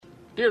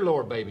Dear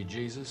Lord, baby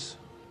Jesus,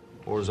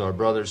 or as our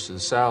brothers to the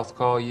south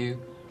call you,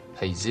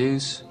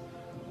 Jesus,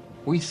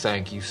 we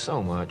thank you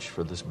so much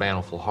for this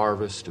bountiful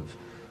harvest of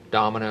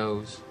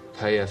Domino's,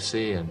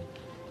 KFC, and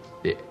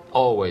the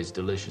always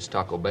delicious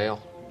Taco Bell.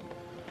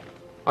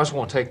 I just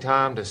want to take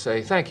time to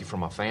say thank you for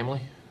my family,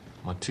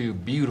 my two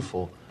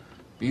beautiful,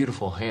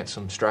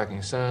 handsome,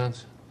 striking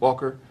sons,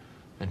 Walker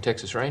and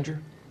Texas Ranger,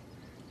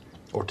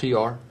 or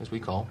TR, as we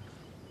call him.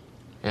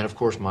 And, of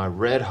course, my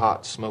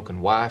red-hot smoking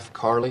wife,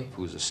 Carly,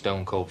 who's a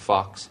stone-cold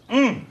fox,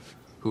 who,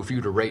 if you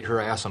were to rate her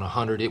ass on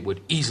 100, it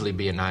would easily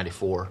be a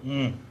 94.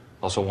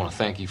 Also want to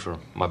thank you for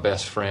my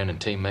best friend and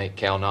teammate,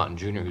 Cal Naughton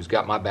Jr., who's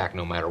got my back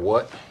no matter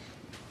what.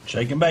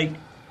 Shake and bake.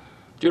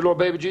 Dear Lord,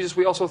 baby Jesus,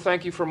 we also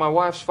thank you for my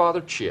wife's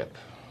father, Chip.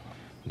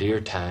 Dear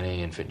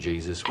tiny infant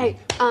Jesus. Hey,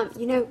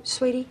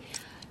 sweetie,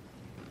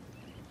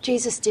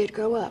 Jesus did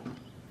grow up.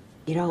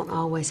 You don't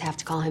always have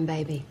to call him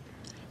baby.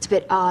 It's a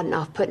bit odd and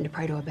off-putting to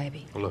pray to a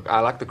baby. Well, look,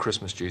 I like the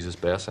Christmas Jesus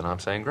best, and I'm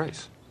saying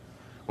grace.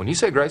 When you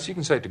say grace, you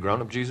can say it to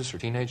grown-up Jesus or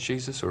teenage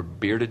Jesus or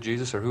bearded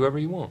Jesus or whoever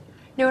you want.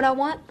 You know what I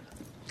want?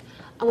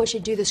 I want you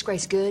to do this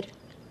grace good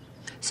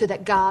so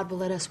that God will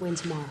let us win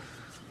tomorrow.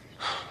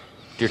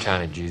 Dear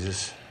tiny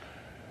Jesus,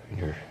 in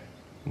your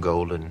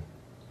golden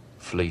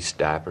fleece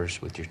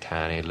diapers with your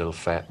tiny little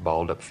fat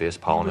balled-up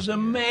fist pawing. He was a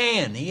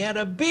man. He had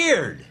a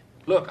beard.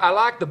 Look, I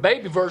like the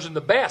baby version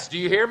the best. Do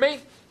you hear me?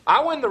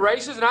 I win the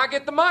races and I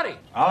get the money.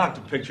 I like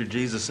to picture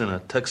Jesus in a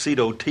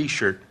tuxedo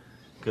T-shirt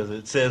because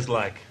it says,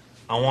 like,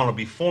 I want to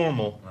be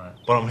formal,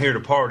 but I'm here to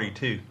party,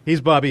 too.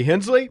 He's Bobby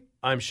Hensley.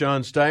 I'm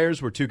Sean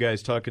Stiers. We're two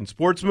guys talking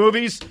sports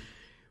movies.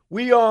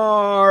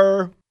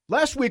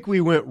 Last week we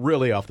went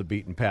really off the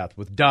beaten path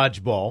with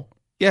Dodgeball.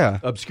 Yeah.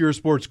 Obscure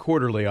Sports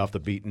Quarterly off the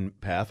beaten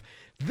path.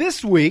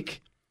 This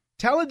week,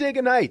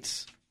 Talladega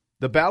Nights,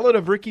 The Ballad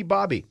of Ricky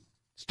Bobby,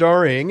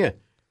 starring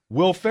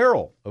Will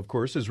Ferrell, of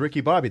course, as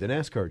Ricky Bobby, the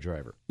NASCAR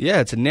driver.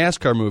 Yeah, it's a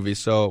NASCAR movie,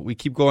 so we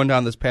keep going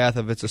down this path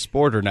of it's a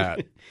sport or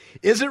not.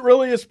 Is it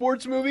really a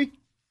sports movie?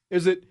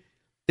 Is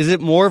it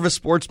more of a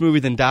sports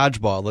movie than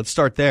Dodgeball? Let's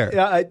start there.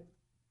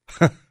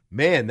 Yeah,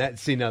 man,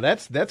 that's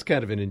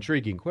kind of an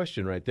intriguing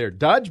question right there.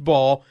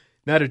 Dodgeball,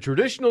 not a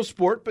traditional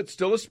sport, but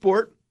still a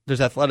sport.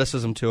 There's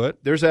athleticism to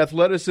it. There's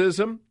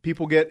athleticism.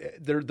 People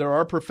get there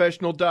are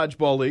professional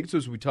dodgeball leagues,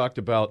 as we talked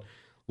about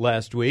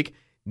last week.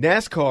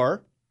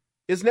 NASCAR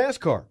is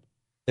NASCAR.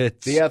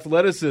 It's the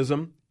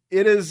athleticism.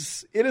 It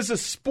is a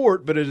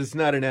sport, but it is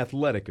not an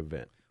athletic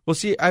event. Well,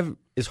 see,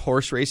 is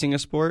horse racing a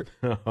sport?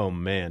 Oh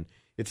man.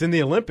 It's in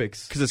the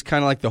Olympics. Because it's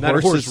kind of like the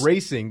not horse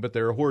racing, but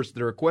there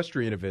are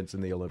equestrian events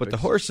in the Olympics. But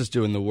the horse is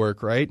doing the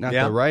work, right? Not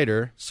the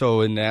rider.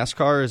 So in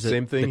NASCAR, is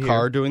Same it thing the here.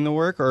 car doing the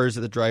work, or is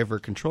it the driver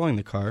controlling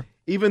the car?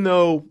 Even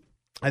though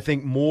I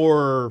think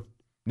more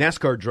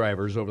NASCAR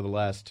drivers over the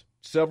last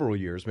several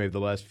years, maybe the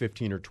last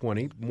 15 or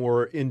 20,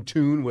 more in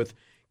tune with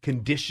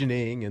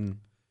conditioning and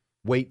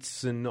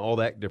weights and all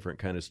that different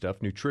kind of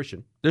stuff,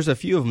 nutrition. There's a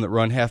few of them that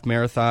run half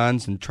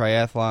marathons and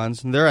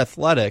triathlons, and they're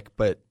athletic,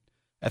 but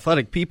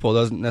athletic people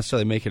doesn't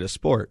necessarily make it a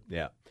sport.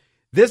 Yeah.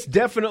 This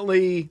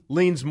definitely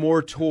leans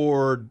more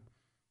toward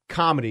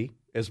comedy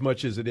as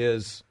much as it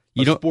is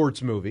a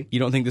sports movie. You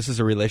don't think this is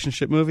a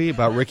relationship movie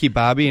about Ricky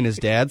Bobby and his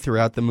dad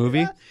throughout the movie?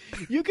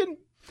 Yeah,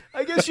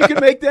 I guess you can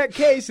make that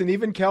case, and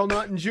even Cal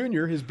Naughton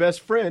Jr., his best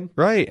friend.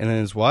 Right, and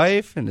then his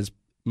wife and his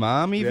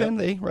mom even,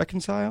 they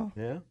reconcile.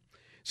 Yeah.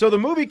 So the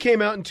movie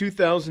came out in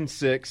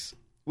 2006.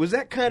 Was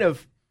that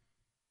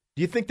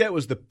do you think that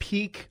was the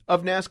peak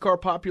of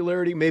NASCAR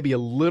popularity? Maybe a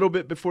little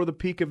bit before the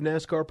peak of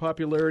NASCAR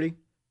popularity? In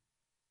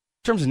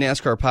terms of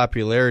NASCAR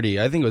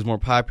popularity, I think it was more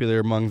popular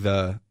among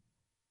the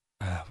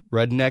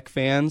redneck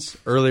fans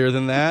earlier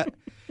than that.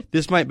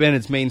 This might have been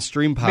its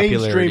mainstream popularity.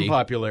 Mainstream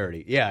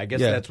popularity. Yeah, I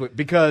guess that's what,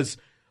 because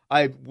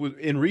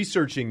in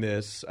researching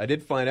this, I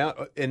did find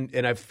out,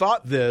 and I've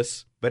thought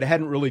this, but I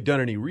hadn't really done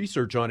any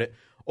research on it.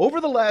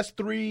 Over the last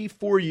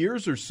 3-4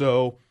 years or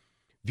so,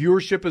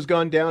 viewership has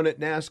gone down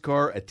at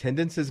NASCAR.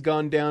 Attendance has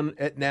gone down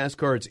at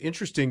NASCAR. It's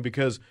interesting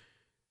because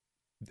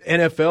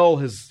NFL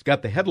has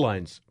got the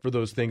headlines for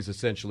those things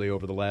essentially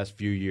over the last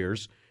few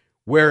years.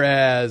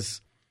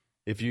 Whereas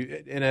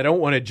and I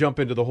don't want to jump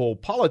into the whole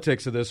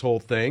politics of this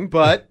whole thing,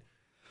 but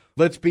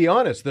let's be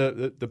honest,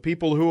 the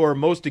people who are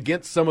most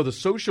against some of the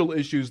social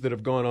issues that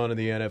have gone on in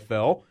the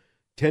NFL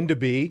tend to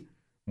be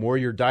more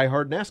your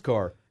diehard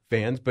NASCAR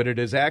fans, but it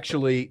is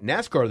actually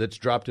NASCAR that's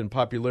dropped in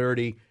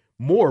popularity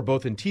more,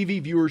 both in TV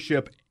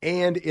viewership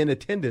and in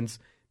attendance,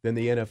 than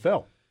the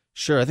NFL.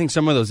 Sure, I think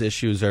some of those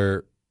issues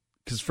are,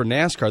 because for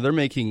NASCAR, they're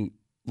making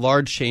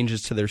large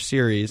changes to their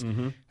series,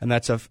 and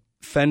that's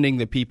offending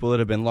the people that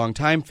have been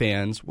longtime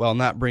fans while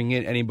not bringing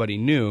in anybody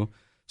new.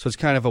 So it's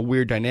kind of a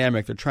weird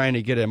dynamic. They're trying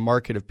to get a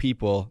market of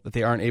people that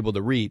they aren't able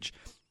to reach.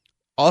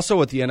 Also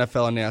with the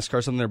NFL and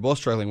NASCAR, something they're both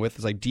struggling with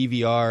is like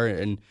DVR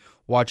and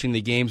watching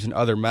the games and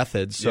other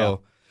methods.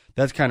 So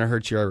that kind of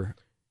hurts your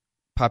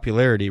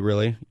popularity,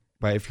 really,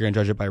 if you're going to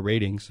judge it by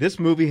ratings. This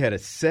movie had a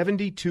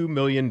 $72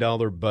 million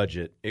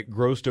budget. It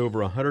grossed over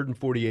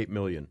 $148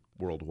 million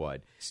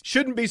worldwide.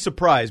 Shouldn't be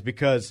surprised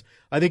because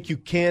I think you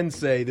can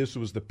say this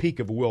was the peak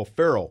of Will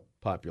Ferrell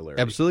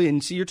popularity. Absolutely.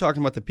 And see, you're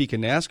talking about the peak of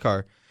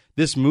NASCAR.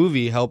 This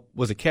movie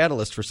was a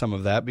catalyst for some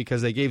of that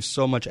because they gave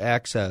so much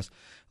access.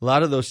 A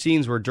lot of those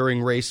scenes were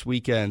during race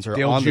weekends or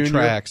Dale on Jr.? the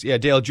tracks. Yeah,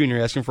 Dale Jr.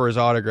 asking for his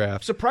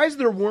autograph. Surprised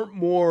there weren't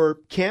more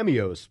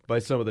cameos by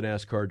some of the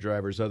NASCAR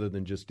drivers other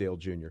than just Dale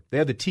Jr. They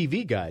had the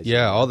TV guys.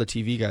 Yeah, all the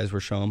TV guys were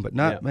shown, but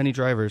not many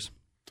drivers.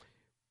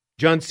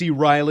 John C.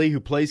 Reilly, who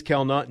plays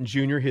Cal Naughton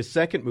Jr., his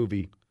second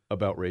movie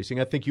about racing.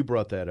 I think you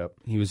brought that up.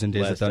 He was in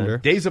Days of last time. Thunder.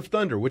 Days of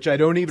Thunder, which I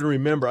don't even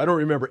remember. I don't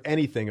remember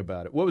anything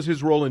about it. What was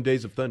his role in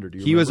Days of Thunder? Do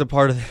you He remember? was a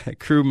part of the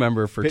crew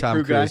member for Pit Tom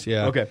crew Cruise. guy?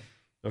 Yeah. Okay.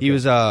 He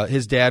was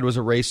his dad was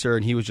a racer,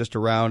 and he was just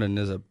around and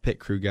as a pit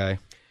crew guy.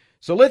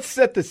 So let's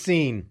set the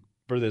scene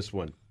for this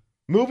one.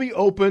 Movie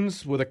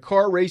opens with a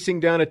car racing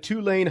down a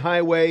 2-lane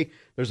highway.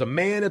 There's a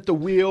man at the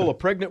wheel, a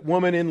pregnant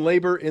woman in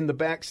labor in the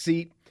back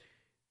seat.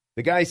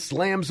 The guy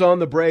slams on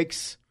the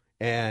brakes,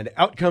 and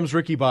out comes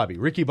Ricky Bobby.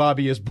 Ricky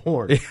Bobby is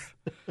born.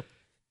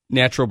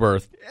 Natural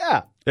birth.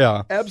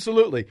 Yeah,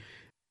 absolutely.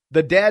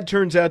 The dad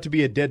turns out to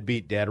be a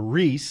deadbeat dad,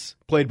 Reese,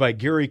 played by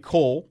Gary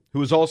Cole, who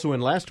was also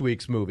in last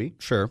week's movie,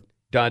 Sure.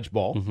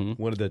 Dodgeball,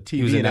 one of the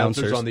He was TV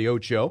announcers announcers. on the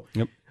Ocho.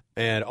 Yep.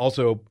 And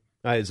also,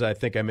 as I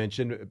think I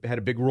mentioned, had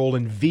a big role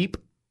in Veep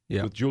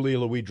Yeah. with Julia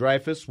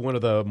Louis-Dreyfus, one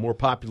of the more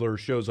popular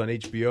shows on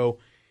HBO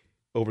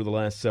over the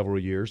last several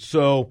years.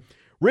 So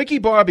Ricky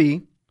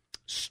Bobby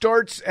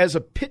starts as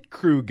a pit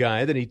crew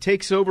guy, then he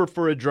takes over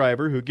for a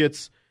driver who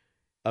gets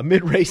a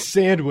mid-race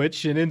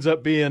sandwich and ends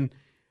up being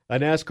a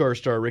NASCAR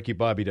star, Ricky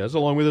Bobby does,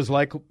 along with his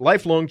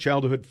lifelong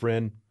childhood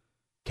friend,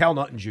 Cal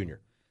Naughton Jr.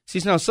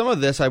 See, now some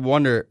of this I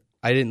wonder,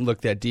 I didn't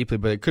look that deeply,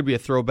 but it could be a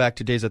throwback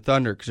to Days of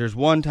Thunder because there's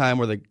one time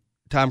where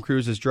Tom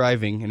Cruise is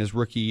driving in his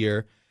rookie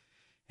year,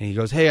 and he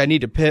goes, "Hey, I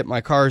need to pit.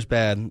 My car's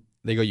bad." And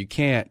they go, "You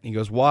can't." And he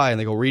goes, "Why?" And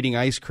they go, "We're eating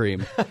ice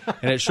cream."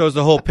 And it shows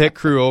the whole pit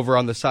crew over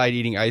on the side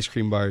eating ice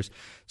cream bars.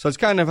 So it's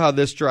kind of how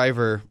this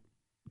driver,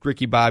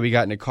 Ricky Bobby,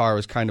 got in a car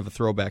was kind of a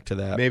throwback to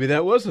that. Maybe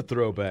that was a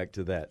throwback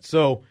to that.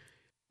 So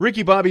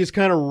Ricky Bobby is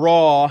kind of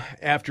raw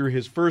after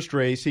his first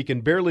race. He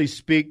can barely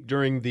speak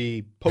during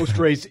the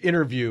post-race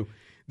interview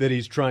that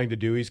he's trying to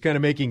do. He's kind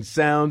of making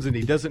sounds, and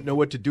he doesn't know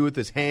what to do with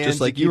his hands. Just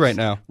like He you keeps right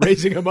now.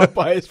 raising them up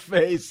by his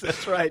face.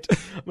 That's right.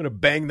 I'm going to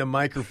bang the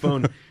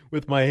microphone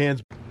with my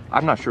hands.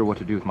 I'm not sure what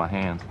to do with my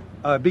hands.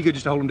 Be good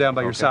just to hold him down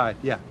by your side.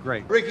 Yeah,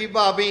 great. Ricky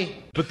Bobby.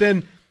 But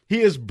then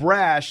he is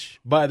brash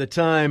by the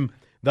time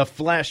the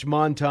flash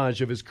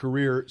montage of his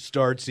career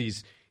starts.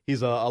 He's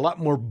a lot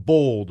more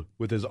bold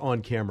with his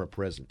on-camera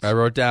presence. I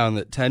wrote down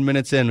that 10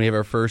 minutes in, we have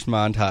our first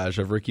montage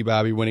of Ricky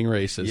Bobby winning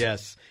races.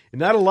 Yes. And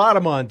not a lot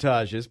of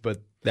montages,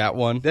 but That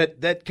one.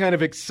 that kind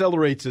of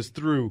accelerates us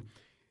through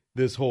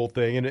this whole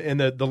thing. And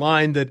the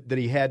line that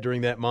he had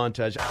during that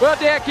montage. Well,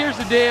 Dak, here's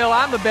the deal.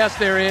 I'm the best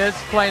there is,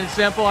 plain and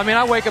simple. I mean,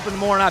 I wake up in the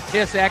morning, I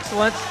piss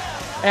excellence,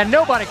 and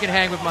nobody can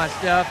hang with my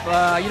stuff.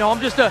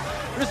 I'm just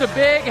a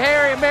big,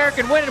 hairy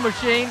American winning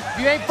machine. If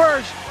you ain't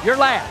first, you're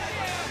last.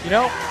 You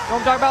know what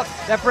I'm talking about?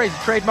 That phrase is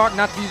trademark,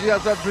 not to be used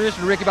outside the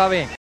tradition of Ricky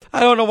Bobby. I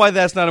don't know why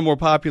that's not a more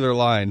popular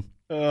line.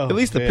 Oh, At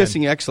least the man.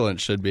 pissing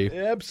excellence should be.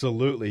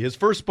 Absolutely. His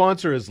first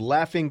sponsor is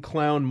Laughing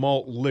Clown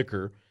Malt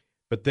Liquor.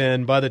 But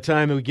then by the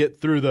time we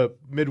get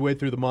midway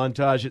through the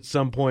montage, at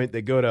some point,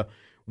 they go to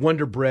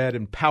Wonder Bread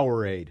and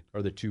Powerade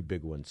are the two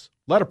big ones.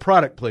 A lot of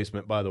product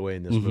placement, by the way,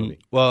 in this movie.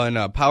 Well, and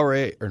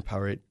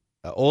Powerade,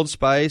 Old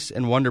Spice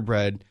and Wonder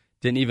Bread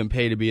didn't even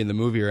pay to be in the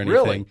movie or anything.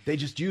 Really? They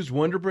just used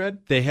Wonder Bread?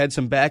 They had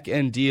some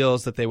back-end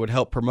deals that they would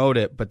help promote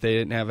it, but they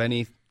didn't have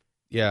any.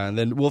 Yeah, and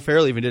then Will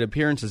Ferrell even did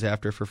appearances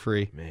after for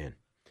free. Man.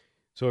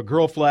 So a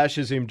girl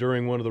flashes him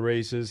during one of the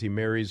races. He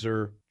marries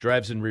her,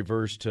 drives in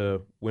reverse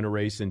to win a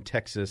race in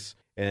Texas.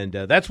 And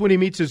that's when he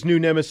meets his new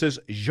nemesis,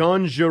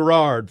 Jean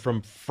Girard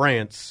from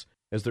France,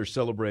 as they're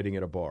celebrating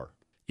at a bar.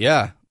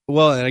 Yeah.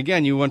 Well, and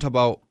again, you want to talk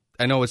about,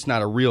 I know it's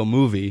not a real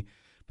movie,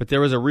 but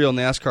there was a real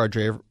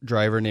NASCAR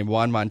driver named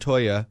Juan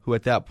Montoya who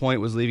at that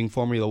point was leaving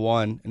Formula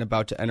One and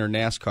about to enter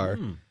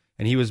NASCAR.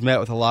 And he was met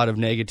with a lot of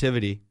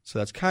negativity. So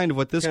that's kind of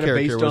what this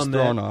character was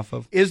thrown off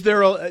of. Is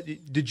there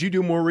did you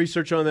do more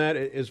research on that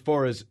as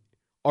far as,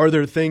 are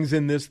there things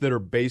in this that are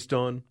based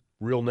on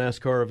real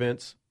NASCAR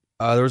events?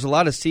 There was a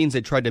lot of scenes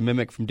they tried to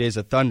mimic from Days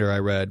of Thunder, I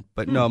read.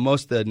 But no,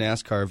 most of the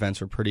NASCAR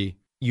events were pretty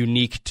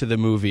unique to the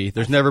movie.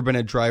 There's never been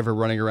a driver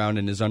running around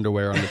in his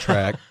underwear on the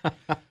track.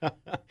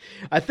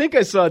 I think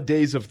I saw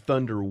Days of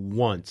Thunder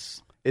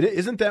once.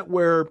 Isn't that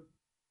where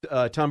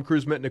Tom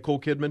Cruise met Nicole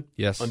Kidman?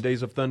 Yes. On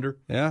Days of Thunder?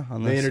 Yeah.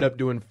 They ended up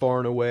doing Far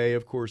and Away,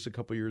 of course, a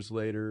couple years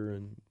later,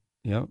 and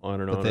yep.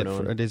 on and But on they and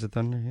had on. Days of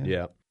Thunder, yeah.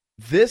 Yeah.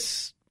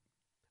 This,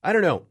 I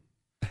don't know.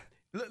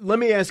 Let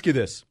me ask you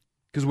this,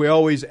 because we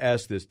always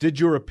ask this.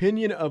 Did your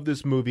opinion of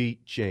this movie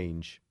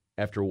change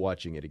after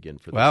watching it again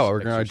for this Wow, we're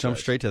going to exercise? jump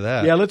straight to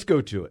that. Yeah, let's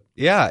go to it.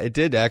 Yeah, it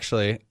did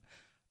actually.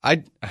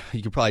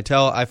 You could probably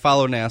tell I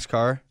follow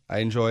NASCAR. I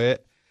enjoy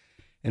it.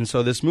 And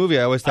so this movie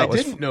I always thought I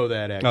didn't know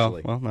that,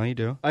 actually. Oh, well, now you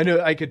do.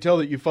 I could tell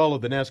that you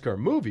followed the NASCAR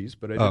movies,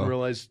 but I didn't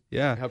realize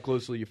yeah. how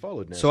closely you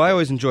followed NASCAR. So I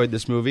always enjoyed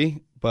this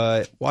movie,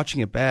 but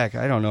watching it back,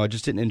 I don't know, I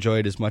just didn't enjoy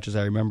it as much as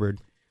I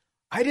remembered.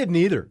 I didn't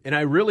either. And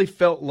I really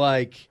felt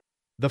like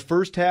the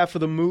first half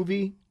of the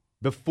movie,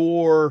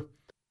 before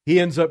he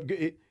ends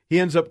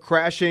up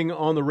crashing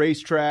on the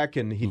racetrack,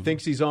 and he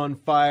thinks he's on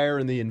fire,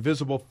 and the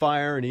invisible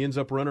fire, and he ends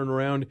up running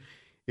around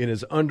in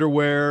his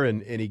underwear,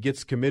 and he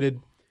gets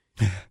committed.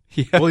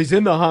 Yeah. Well, he's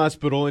in the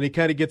hospital, and he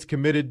kind of gets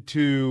committed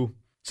to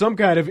some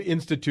kind of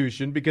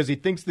institution because he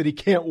thinks that he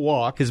can't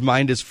walk. His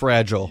mind is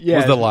fragile,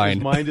 was the line.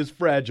 His mind is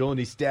fragile, and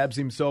he stabs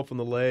himself in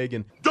the leg.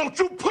 And don't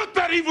you put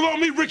that evil on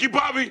me, Ricky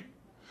Bobby.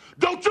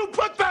 Don't you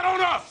put that on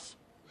us.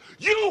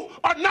 You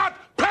are not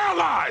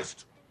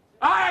paralyzed.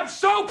 I am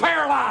so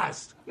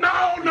paralyzed. No.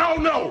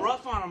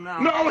 Rough on him now.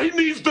 No, he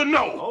needs to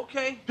know.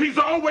 Okay. He's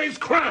always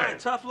crying.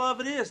 Tough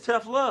love it is,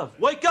 tough love.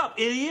 Wake up,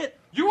 idiot.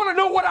 You want to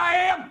know what I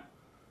am?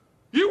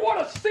 You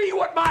want to see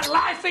what my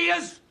life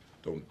is?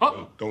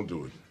 Don't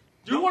do it.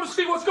 You want to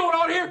see what's going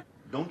on here?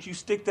 Don't you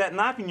stick that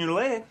knife in your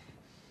leg.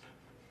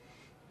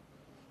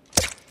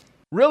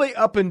 really,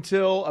 up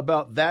until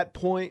about that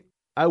point,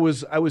 I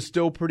was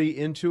still pretty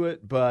into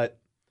it, but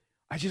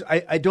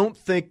I don't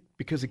think,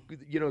 because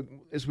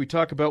as we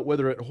talk about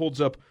whether it holds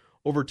up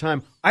over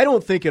time, I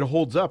don't think it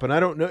holds up, and I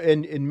don't know,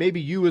 and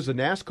maybe you as a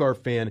NASCAR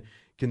fan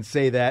can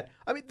say that.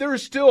 I mean, there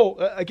is still,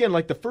 again,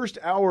 like the first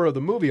hour of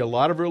the movie, a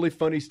lot of really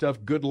funny stuff,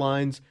 good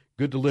lines,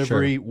 good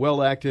delivery, Sure.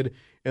 well acted,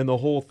 and the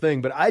whole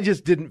thing. But I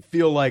just didn't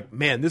feel like,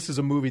 man, this is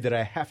a movie that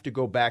I have to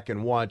go back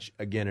and watch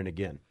again and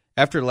again.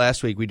 After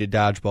last week we did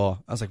Dodgeball,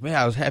 I was like, man,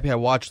 I was happy I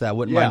watched that.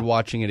 Wouldn't mind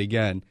watching it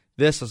again.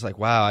 This, I was like,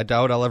 wow, I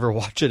doubt I'll ever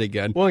watch it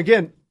again. Well,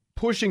 again,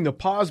 pushing the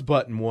pause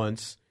button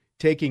once,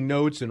 taking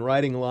notes and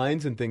writing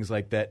lines and things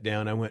like that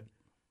down, I went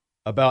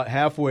about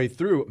halfway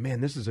through, man,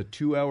 this is a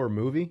 2-hour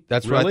movie?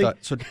 That's really? what I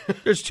thought. So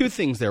there's two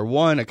things there.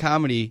 One, a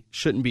comedy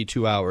shouldn't be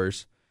 2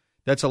 hours.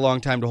 That's a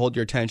long time to hold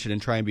your attention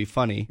and try and be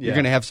funny. Yeah. You're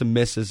going to have some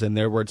misses in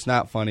there where it's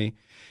not funny.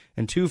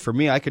 And two, for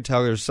me, I could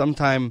tell there's some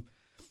time,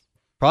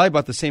 probably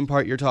about the same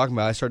part you're talking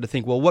about, I started to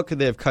think, well, what could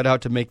they have cut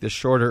out to make this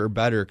shorter or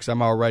better? Because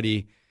I'm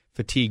already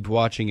fatigued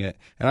watching it.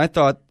 And I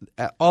thought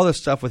all this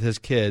stuff with his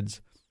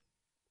kids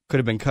could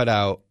have been cut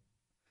out.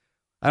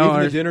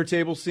 Even the dinner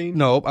table scene?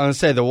 Nope. I'm going to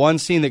say the one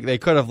scene that they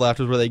could have left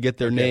was where they get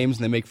their names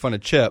and they make fun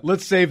of Chip.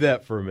 Let's save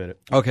that for a minute.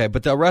 Okay,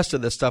 but the rest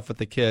of the stuff with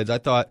the kids, I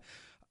thought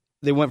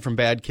they went from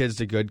bad kids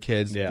to good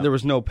kids. Yeah. There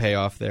was no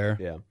payoff there.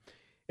 Yeah.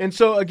 And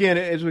so, again,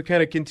 as we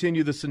kind of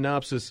continue the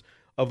synopsis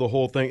of the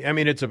whole thing, I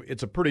mean, it's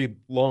a pretty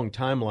long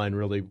timeline,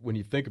 really, when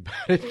you think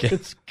about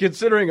it,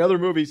 considering other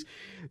movies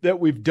that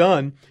we've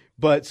done.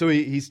 But so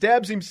he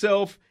stabs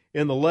himself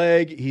in the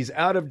leg, he's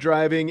out of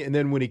driving, and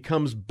then when he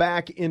comes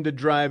back into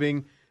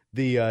driving,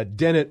 the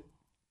Dennett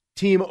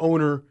team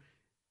owner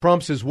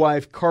prompts his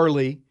wife,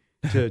 Carly,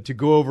 to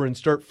go over and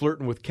start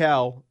flirting with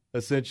Cal,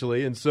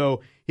 essentially. And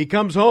so he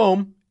comes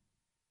home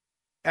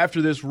after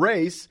this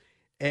race,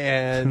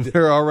 and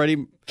they're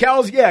already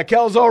Cal's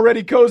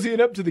already cozying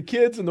up to the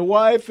kids and the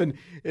wife, and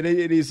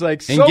he's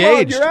like, so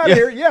engaged. You're out of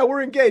here. Yeah,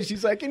 we're engaged.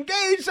 He's like,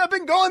 engaged? I've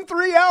been gone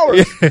 3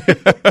 hours.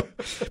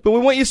 But we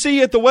want you to see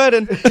you at the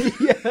wedding.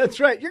 Yeah, that's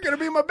right. You're going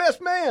to be my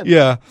best man.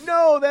 Yeah.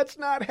 No, that's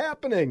not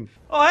happening.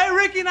 Oh, hey,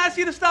 Ricky, nice of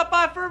you to stop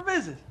by for a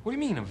visit. What do you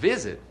mean, a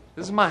visit?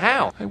 This is my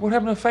house. Hey, what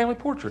happened to the family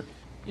portrait?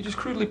 You just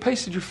crudely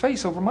pasted your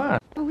face over mine.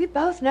 Well, we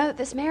both know that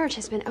this marriage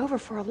has been over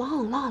for a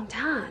long, long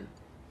time.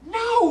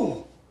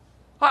 No!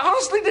 I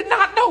honestly did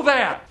not know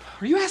that.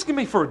 Are you asking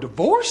me for a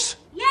divorce?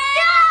 Yay!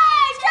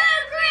 2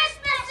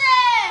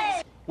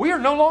 Christmases! We are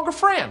no longer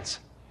friends.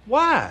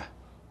 Why?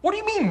 What do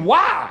you mean,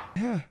 why?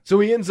 Yeah. So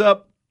he ends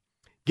up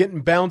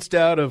getting bounced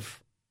out of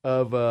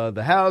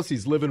the house.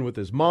 He's living with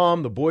his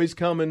mom. The boys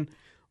come and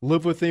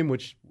live with him,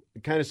 which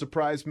kind of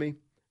surprised me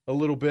a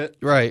little bit.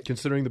 Right.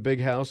 Considering the big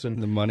house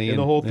and the money and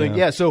the whole thing.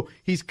 Yeah, so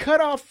he's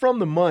cut off from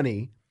the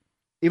money,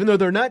 even though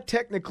they're not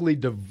technically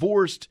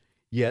divorced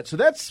yet. So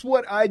that's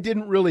what I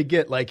didn't really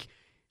get. Like,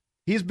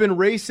 he's been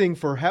racing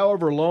for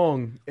however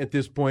long at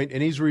this point,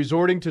 and he's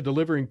resorting to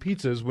delivering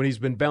pizzas when he's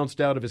been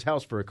bounced out of his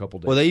house for a couple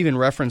days. Well, they even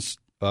reference,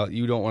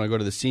 you don't want to go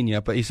to the scene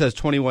yet, but he says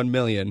 $21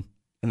 million,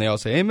 and they all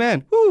say,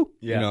 amen, woo!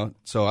 Yeah.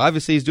 So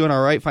obviously he's doing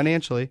all right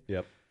financially.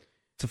 Yep.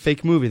 It's a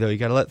fake movie, though. You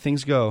got to let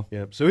things go.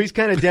 Yep. So he's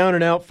kind of down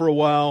and out for a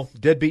while.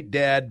 Deadbeat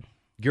dad,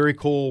 Gary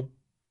Cole,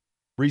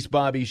 Reese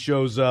Bobby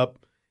shows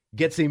up,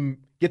 gets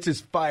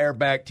his fire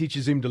back,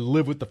 teaches him to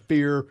live with the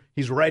fear.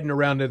 He's riding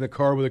around in the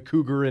car with a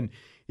cougar, and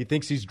he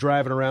thinks he's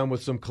driving around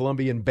with some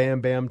Colombian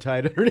Bam Bam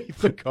tied underneath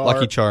the car.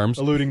 Lucky Charms.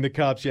 Eluding the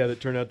cops, that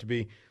turned out to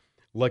be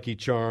Lucky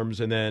Charms.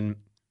 And then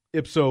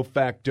ipso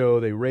facto,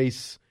 they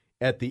race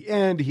at the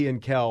end. He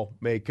and Cal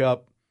make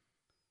up.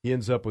 He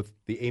ends up with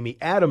the Amy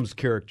Adams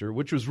character,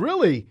 which was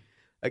really,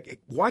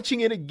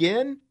 watching it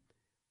again,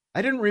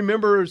 I didn't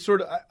remember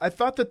I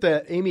thought that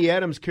the Amy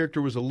Adams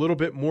character was a little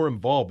bit more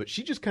involved, but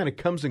she just kind of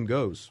comes and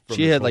goes.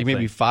 She had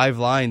maybe 5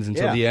 lines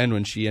until Yeah. the end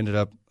when she ended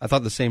up, I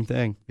thought the same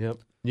thing. Yep.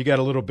 You got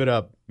a little bit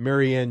of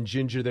Marianne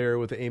Ginger there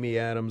with Amy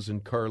Adams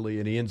and Carly,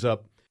 and he ends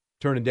up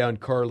turning down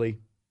Carly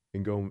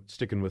and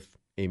sticking with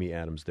Amy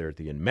Adams there at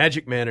the end.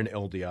 Magic Man and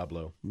El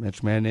Diablo.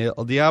 Magic Man and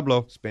El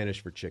Diablo.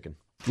 Spanish for chicken.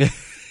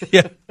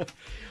 Yeah.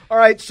 All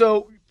right,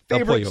 so El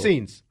favorite Pollo.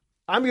 scenes.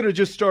 I'm going to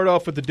just start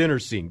off with the dinner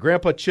scene.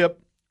 Grandpa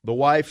Chip, the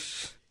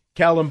wife,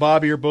 Cal and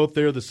Bobby are both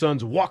there. The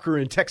sons, Walker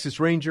and Texas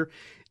Ranger.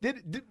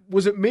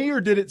 Was it me,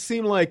 or did it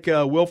seem like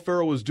Will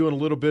Ferrell was doing a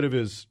little bit of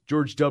his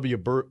George W.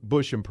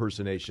 Bush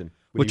impersonation?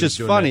 Which is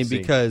funny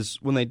because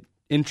when they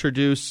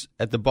introduce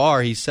at the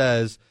bar, he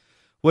says,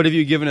 "What have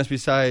you given us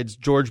besides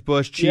George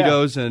Bush,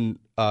 Cheetos, and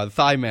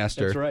Thigh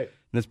Master?" That's right.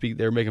 And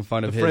they're making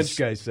fun of the his French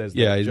guy says that.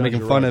 Yeah, he's John making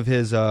Girard. fun of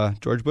his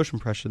George Bush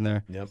impression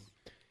there. Yep.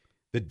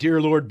 The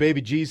dear Lord baby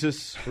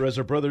Jesus, or as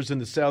our brothers in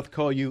the South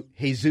call you,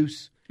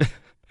 Jesus.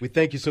 We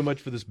thank you so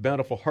much for this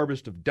bountiful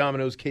harvest of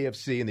Domino's,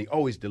 KFC, and the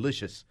always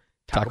delicious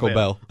Taco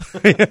Bell.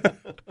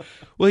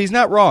 Well, he's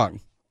not wrong.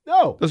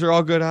 No. Those are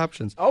all good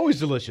options. Always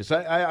delicious.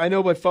 I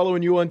know by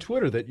following you on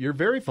Twitter that you're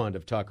very fond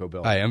of Taco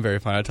Bell. I am very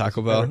fond of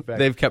Taco As a matter Bell. of fact.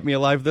 They've kept me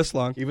alive this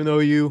long. Even though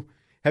you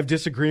have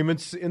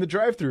disagreements in the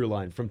drive-through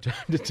line from time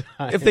to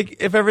time.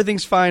 If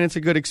everything's fine, it's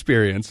a good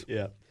experience.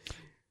 Yeah.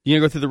 You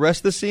gonna go through the rest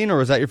of the scene, or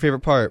was that your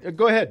favorite part?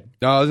 Go ahead.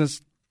 No,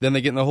 then they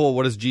get in the whole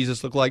 "What does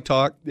Jesus look like?"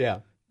 talk. Yeah.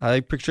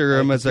 I picture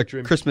him as a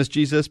Christmas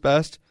Jesus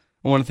best.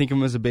 I want to think of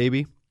him as a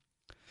baby.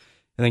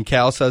 And then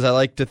Cal says, "I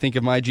like to think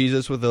of my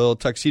Jesus with a little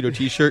tuxedo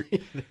T-shirt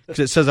because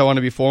it says I want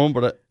to be formal,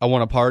 but I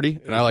want to party,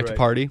 and I like to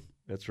party."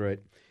 That's right.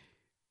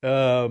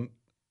 The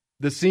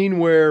scene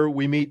where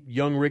we meet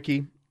young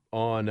Ricky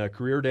on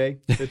career day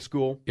at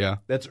school. Yeah.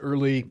 That's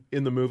early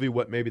in the movie.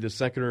 Maybe the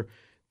second or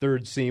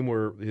third scene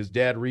where his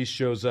dad Reese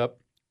shows up.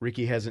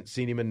 Ricky hasn't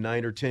seen him in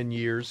 9 or 10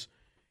 years.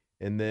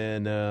 And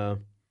then,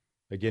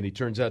 again, he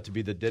turns out to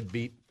be the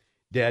deadbeat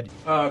dad.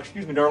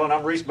 Excuse me, darling.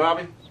 I'm Reese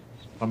Bobby.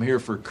 I'm here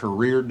for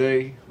career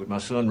day with my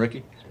son,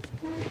 Ricky.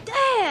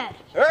 Dad!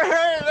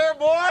 Hey there,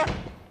 boy!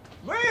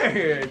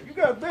 Man, you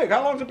got big.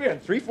 How long's it been?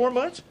 3-4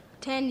 months?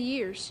 10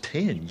 years.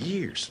 10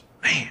 years.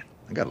 Man,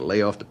 I got to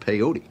lay off the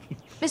peyote.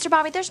 Mr.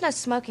 Bobby, there's no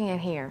smoking in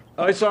here.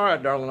 Oh, it's all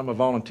right, darling. I'm a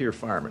volunteer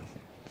fireman.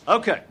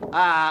 Okay,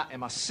 I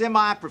am a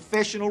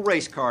semi-professional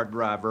race car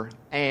driver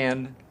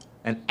and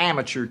an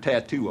amateur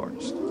tattoo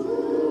artist.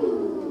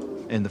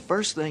 And the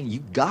first thing you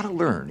gotta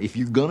learn if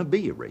you're gonna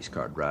be a race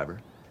car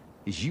driver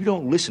is you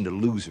don't listen to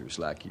losers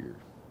like your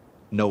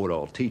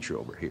know-it-all teacher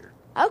over here.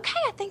 Okay,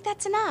 I think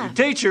that's enough.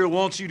 Your teacher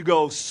wants you to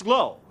go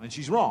slow, and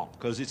she's wrong,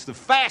 because it's the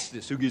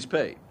fastest who gets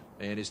paid,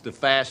 and it's the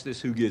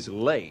fastest who gets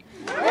laid.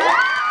 Oh,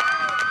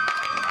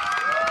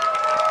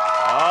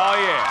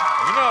 yeah.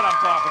 You know what I'm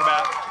talking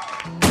about.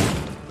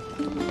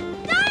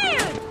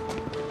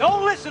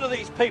 Don't listen to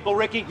these people,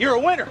 Ricky. You're a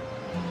winner.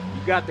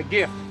 You got the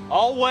gift.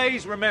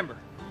 Always remember,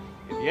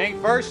 if you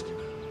ain't first,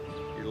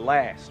 you're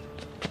last.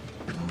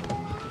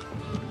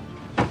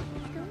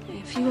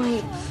 If you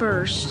ain't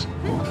first,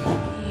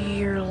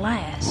 you're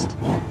last.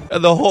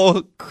 The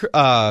whole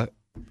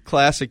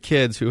class of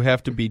kids who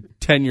have to be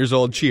 10 years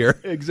old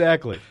cheer.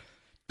 Exactly.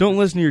 Don't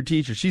listen to your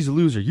teacher. She's a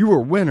loser. You were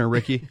a winner,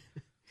 Ricky.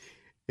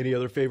 Any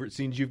other favorite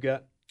scenes you've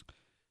got?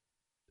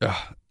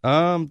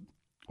 The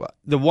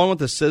one with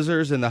the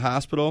scissors in the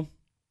hospital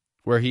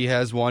where he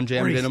has one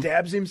jammed Where he in him.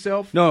 stabs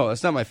himself? No,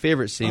 it's not my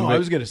favorite scene. Oh, but I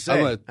was going to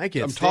say. I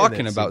can't I'm stand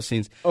talking that about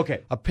scene. scenes.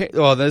 Okay.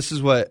 Well, this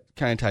is what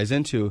kind of ties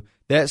into.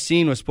 That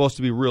scene was supposed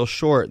to be real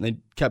short, and they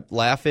kept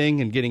laughing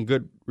and getting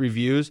good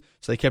reviews,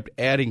 so they kept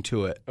adding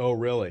to it. Oh,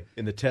 really?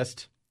 In the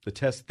test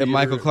And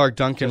Michael Clark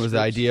Duncan test was the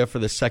groups? idea for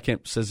the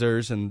second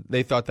scissors, and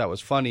they thought that was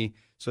funny,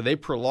 so they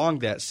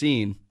prolonged that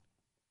scene.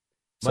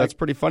 So that's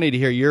pretty funny to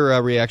hear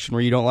your reaction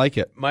where you don't like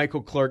it.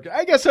 Michael Clark.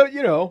 I guess,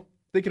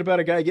 thinking about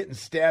a guy getting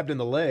stabbed in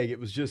the leg, it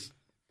was just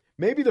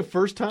maybe the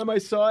first time I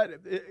saw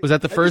it. Was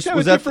that the first? I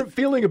just have a different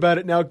feeling about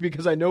it now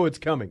because I know it's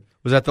coming.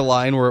 Was that the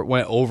line where it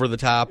went over the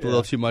top a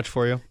little too much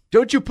for you?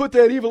 Don't you put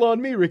that evil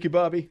on me, Ricky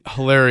Bobby.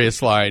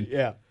 Hilarious line.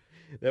 Yeah,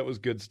 that was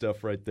good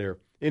stuff right there.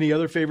 Any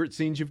other favorite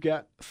scenes you've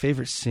got?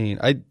 Favorite scene?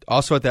 I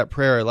also at that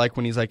prayer, I like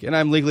when he's like, and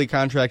I'm legally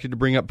contracted to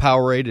bring up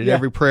Powerade at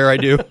every prayer I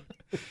do.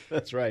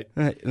 That's right.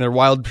 And their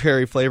wild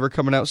cherry flavor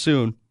coming out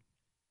soon.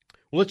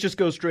 Well, let's just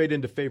go straight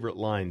into favorite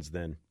lines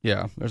then.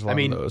 Yeah, there's a lot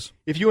of those.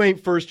 If you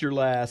ain't first, you're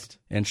last.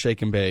 And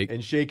Shake and Bake.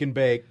 And Shake and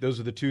Bake. Those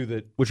are the two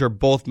that... Which are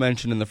both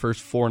mentioned in the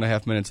first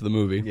 4.5 minutes of the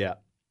movie. Yeah.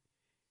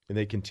 And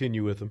they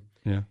continue with them.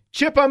 Yeah.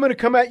 Chip, I'm going to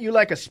come at you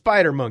like a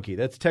spider monkey.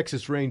 That's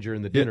Texas Ranger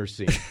in the dinner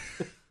scene.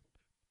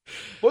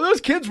 Well,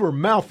 those kids were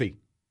mouthy.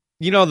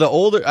 You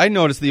know, I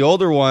noticed the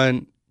older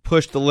one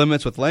pushed the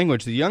limits with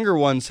language. The younger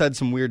one said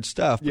some weird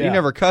stuff, but he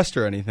never cussed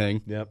or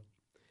anything. Yep.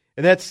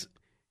 And that's...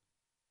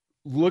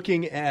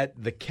 Looking at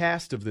the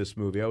cast of this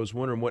movie, I was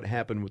wondering what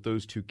happened with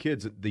those two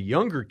kids. The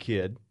younger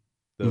kid,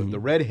 the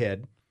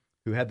redhead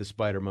who had the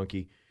spider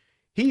monkey,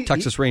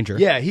 Texas Ranger.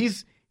 Yeah,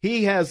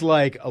 he has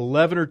like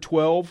 11 or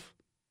 12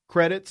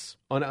 credits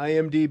on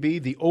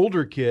IMDb. The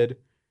older kid,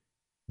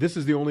 this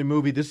is the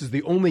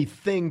only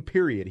thing,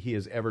 period, he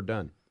has ever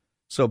done.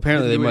 So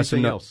apparently Didn't they do must have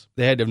anything known, else.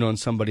 they had to have known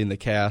somebody in the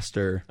cast,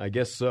 or I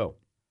guess so.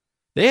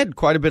 They had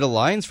quite a bit of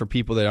lines for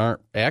people that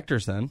aren't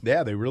actors then.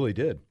 Yeah, they really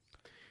did.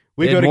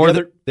 They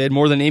had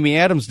more than Amy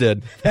Adams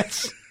did.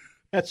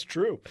 That's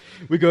true.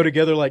 We go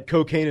together like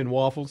cocaine and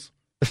waffles.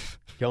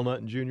 Kel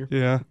Naughton Jr.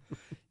 Yeah.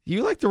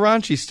 You like the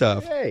raunchy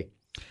stuff. Hey.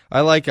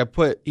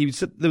 He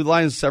said the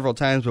lines several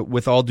times, but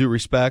with all due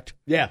respect.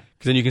 Yeah.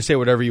 Because then you can say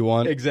whatever you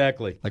want.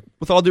 Exactly. Like,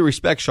 with all due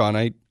respect, Sean,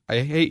 I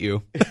hate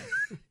you.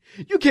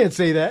 You can't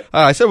say that.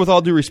 I said with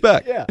all due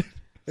respect. Yeah.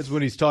 That's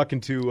when he's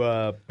talking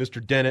to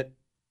Mr. Dennett,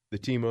 the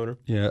team owner.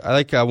 Yeah. I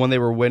like when they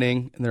were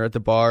winning and they're at the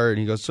bar and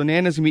he goes, so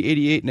Nana's going to be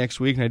 88 next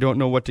week and I don't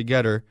know what to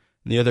get her.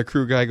 And the other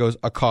crew guy goes,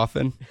 a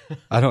coffin.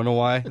 I don't know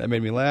why. That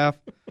made me laugh.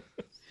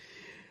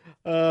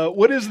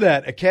 What is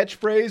that? A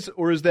catchphrase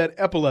or is that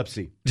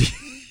epilepsy?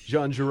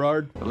 Jean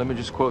Girard. But let me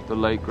just quote the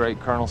late, great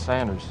Colonel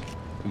Sanders,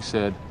 who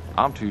said,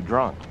 I'm too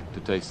drunk to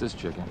taste this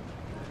chicken.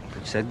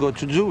 He said, go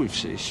to do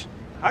with this.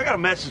 I got a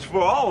message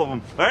for all of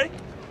them. Ready?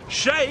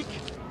 Shake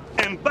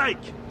and bake.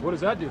 What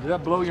does that do? Does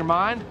that blow your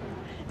mind?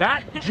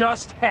 That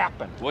just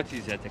happened. What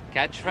is that, a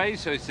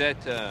catchphrase or is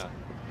that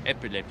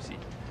epilepsy?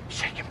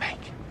 Shake and bake.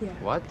 Yeah.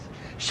 What?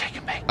 Shake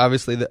and bake.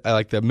 Obviously, I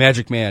like the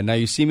Magic Man. Now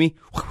you see me.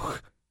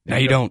 Now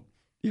you don't.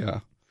 Yeah.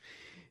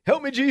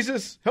 Help me,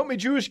 Jesus. Help me,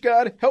 Jewish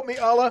God. Help me,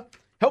 Allah.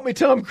 Help me,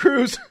 Tom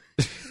Cruise.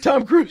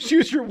 Tom Cruise,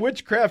 use your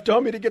witchcraft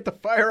on me to get the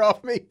fire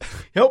off me.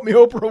 Help me,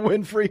 Oprah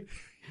Winfrey.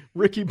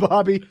 Ricky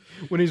Bobby,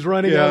 when he's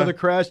running out of the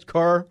crashed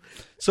car.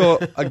 So,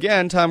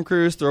 again, Tom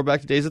Cruise,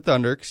 throwback to Days of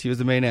Thunder, because he was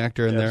the main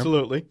actor in there.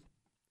 Absolutely.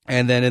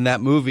 And then in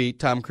that movie,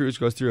 Tom Cruise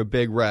goes through a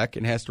big wreck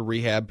and has to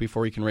rehab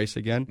before he can race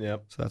again.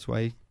 Yep. So that's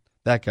why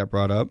that got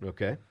brought up.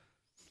 Okay.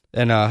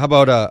 And how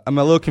about, I'm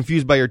a little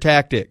confused by your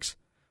tactics.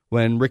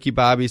 When Ricky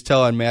Bobby's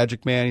telling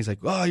Magic Man, he's like,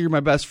 oh, you're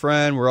my best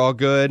friend, we're all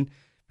good,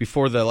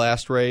 before the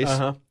last race.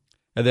 Uh-huh.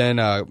 And then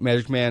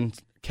Magic Man,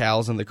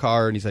 Cal's in the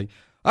car, and he's like,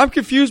 I'm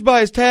confused by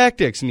his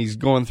tactics. And he's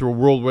going through a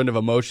whirlwind of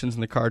emotions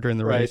in the car during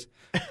the race.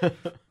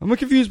 I'm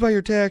confused by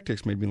your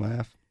tactics. Made me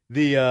laugh.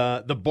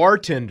 The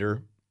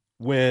bartender,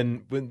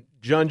 when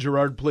Jean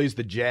Girard plays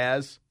the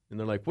jazz, and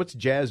they're like, what's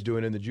jazz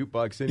doing in the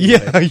jukebox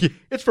anyway? Yeah.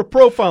 It's for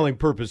profiling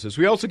purposes.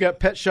 We also got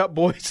Pet Shop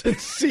Boys and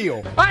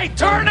Seal. Hey,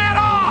 turn that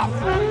off!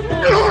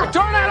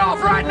 Turn that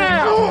off right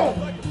now!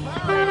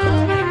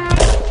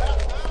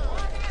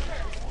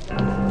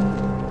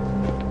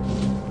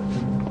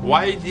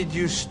 Why did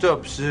you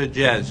stop the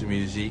jazz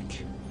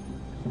music?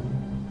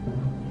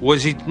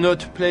 Was it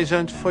not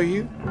pleasant for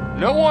you?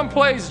 No one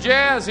plays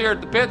jazz here at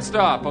the pit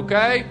stop,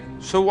 okay?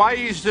 So why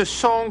is the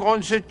song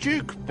on the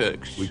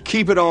jukebox? We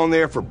keep it on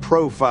there for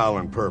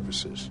profiling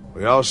purposes.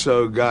 We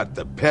also got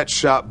the Pet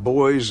Shop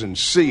Boys and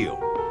Seal.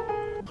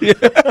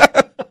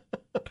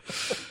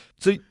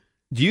 So,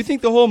 do you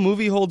think the whole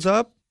movie holds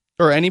up?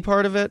 Or any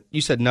part of it?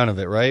 You said none of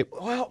it, right?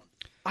 Well,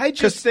 I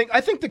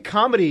think the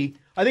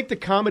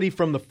comedy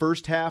from the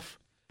first half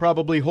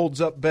probably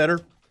holds up better.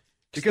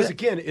 Because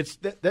again, it's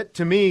that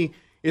to me,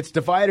 it's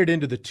divided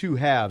into the two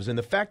halves. And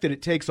the fact that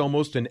it takes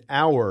almost an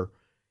hour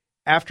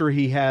after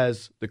he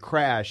has the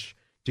crash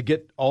to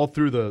get all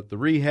through the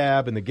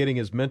rehab and the getting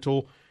his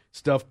mental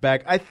stuff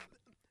back, I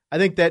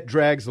think that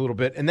drags a little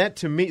bit. And that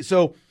to me,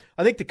 so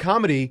I think the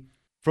comedy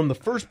from the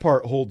first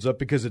part holds up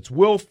because it's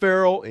Will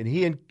Ferrell and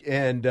he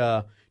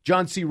and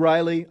John C.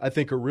 Reilly, I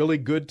think, are really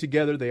good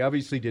together. They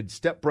obviously did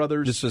Step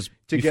Brothers. This was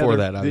together. Before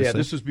that, obviously. Yeah,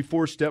 this was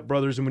before Step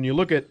Brothers. And when you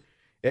look at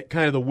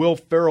kind of the Will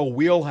Ferrell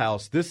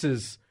wheelhouse, this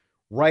is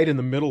right in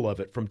the middle of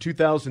it. From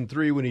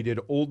 2003 when he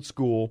did Old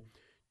School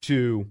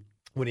to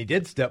when he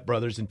did Step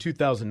Brothers in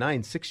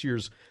 2009, 6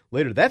 years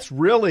later. That's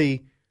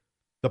really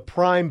the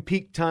prime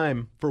peak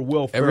time for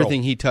Will Ferrell.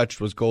 Everything he touched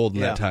was gold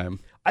in that time.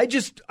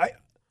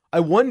 I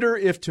wonder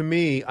if, to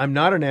me, I'm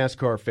not a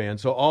NASCAR fan,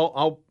 so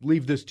I'll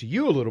leave this to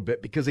you a little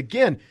bit because,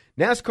 again,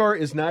 NASCAR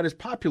is not as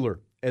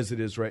popular as it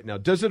is right now.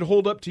 Does it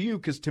hold up to you?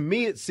 Because to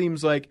me it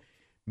seems like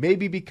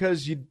maybe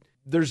because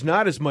there's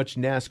not as much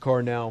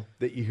NASCAR now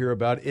that you hear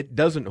about, it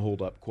doesn't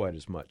hold up quite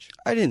as much.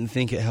 I didn't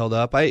think it held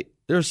up.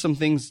 There's some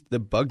things that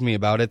bugged me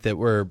about it that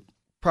were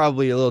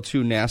probably a little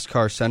too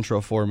NASCAR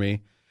central for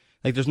me.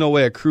 Like, there's no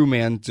way a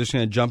crewman's just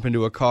going to jump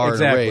into a car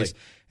and race.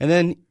 And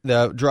then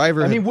the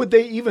driver... I mean, would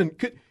they even...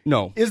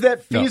 No. Is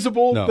that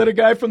feasible No. that a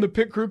guy from the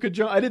pit crew could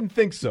jump? I didn't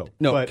think so.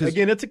 No, but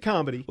again, it's a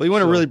comedy. Well, you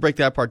want to really break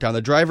that part down.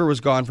 The driver was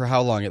gone for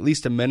how long? At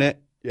least a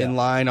minute in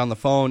line on the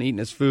phone, eating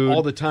his food.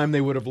 All the time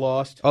they would have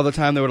lost.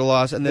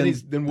 And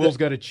then Will's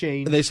got to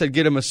change. They said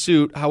get him a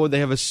suit. How would they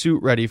have a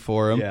suit ready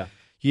for him? Yeah.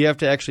 You have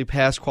to actually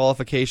pass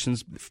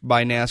qualifications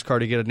by NASCAR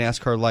to get a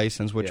NASCAR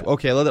license, which,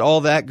 okay, let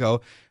all that go.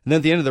 And then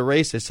at the end of the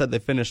race, they said they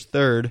finished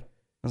third. I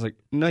was like,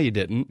 no, you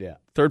didn't. Yeah.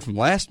 Third from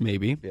last,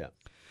 maybe. Yeah.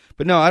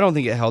 But no, I don't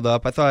think it held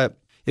up. I thought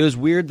it was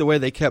weird the way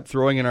they kept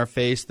throwing in our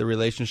face the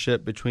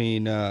relationship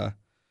between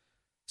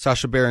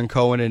Sacha Baron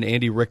Cohen and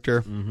Andy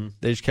Richter. Mm-hmm.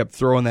 They just kept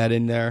throwing that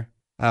in there.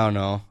 I don't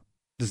know.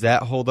 Does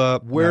that hold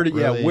up? Where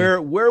really.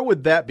 where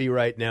would that be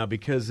right now?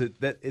 Because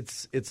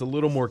it's a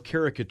little more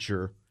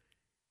caricature.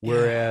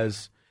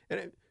 Whereas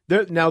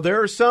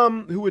there are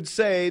some who would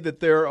say that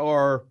there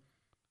are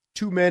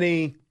too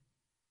many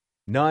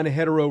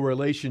non-hetero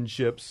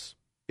relationships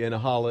in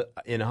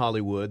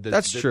Hollywood.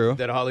 That's true.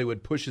 That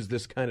Hollywood pushes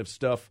this kind of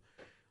stuff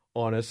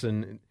on us,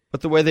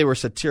 but the way they were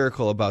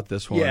satirical about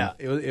this one, yeah,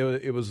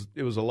 it was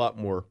a lot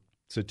more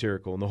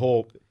satirical, and the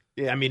whole,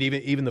 yeah, I mean,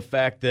 even the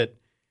fact that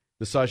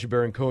the Sacha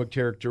Baron Cohen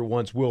character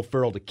wants Will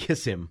Ferrell to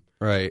kiss him,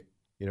 right?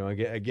 You know,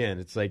 again,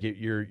 it's like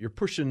you're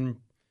pushing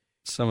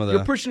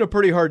you're pushing a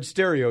pretty hard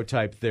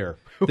stereotype there.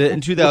 That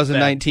in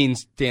 2019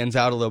 stands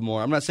out a little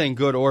more. I'm not saying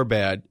good or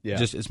bad,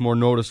 just it's more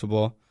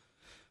noticeable,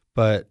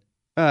 but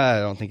I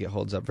don't think it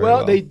holds up very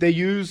well. Well, they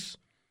use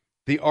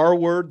the R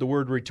word, the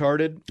word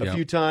retarded, a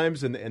few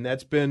times, and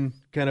that's been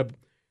kind of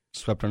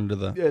swept under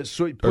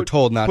the or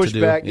told not to do.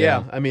 Back,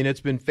 yeah, I mean,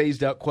 it's been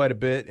phased out quite a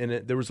bit,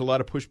 and there was a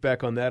lot of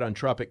pushback on that on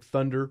Tropic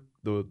Thunder,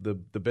 the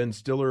Ben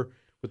Stiller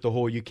with the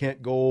whole you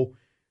can't go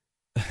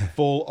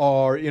full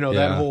R,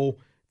 that whole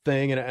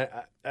thing, and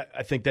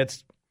I think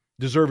that's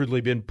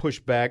deservedly been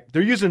pushed back.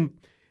 They're using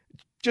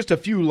just a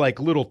few like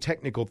little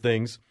technical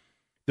things.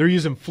 They're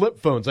using flip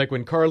phones, like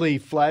when Carly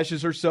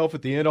flashes herself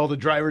at the end. All the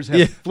drivers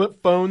have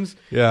flip phones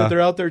that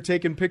they're out there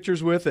taking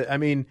pictures with. I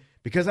mean,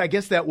 because I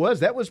guess that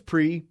was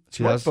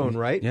pre-smartphone,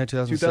 right? Yeah,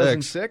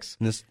 2006.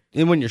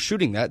 And when you're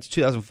shooting that, it's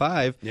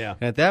 2005. Yeah,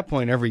 and at that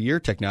point, every year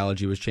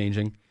technology was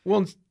changing.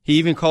 Well, he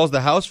even calls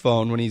the house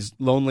phone when he's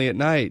lonely at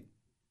night.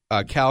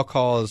 Cal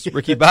calls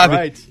Ricky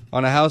Bobby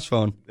on a house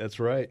phone. That's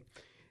right.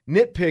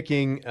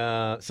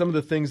 Nitpicking some of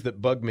the things that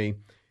bug me.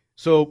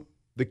 So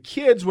the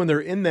kids, when they're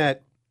in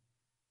that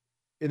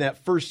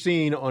first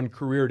scene on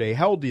career day,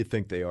 how old do you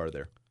think they are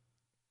there?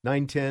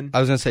 9, 10? I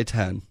was going to say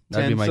 10.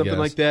 That'd be my something guess.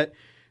 Like that.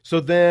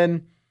 So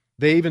then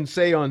they even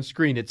say on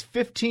screen it's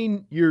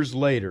 15 years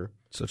later.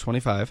 So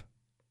 25.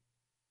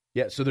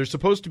 Yeah, so they're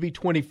supposed to be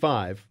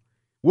 25.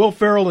 Will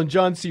Ferrell and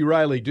John C.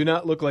 Reilly do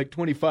not look like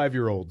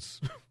 25-year-olds.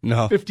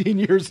 No. 15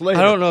 years later.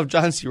 I don't know if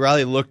John C.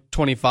 Reilly looked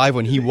 25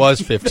 when he was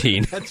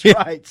 15. That's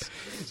right.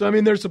 So, I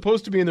mean, they're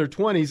supposed to be in their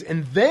 20s.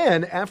 And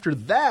then after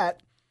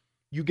that,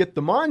 you get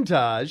the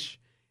montage,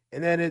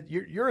 and then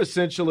you're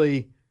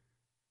essentially,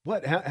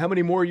 what, how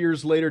many more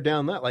years later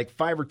down that? Like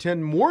 5 or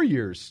 10 more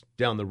years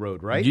down the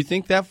road, right? Do you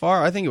think that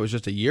far? I think it was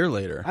just a year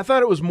later. I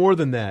thought it was more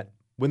than that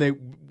when they,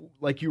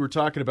 like you were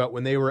talking about,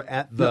 when they were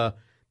at the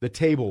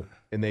table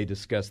and they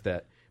discussed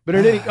that.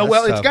 But they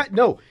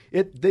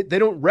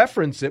don't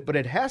reference it, but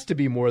it has to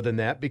be more than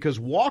that because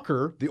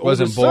Walker, the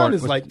oldest son,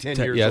 is like 10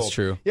 years old. Yeah, that's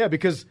true. Yeah,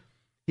 because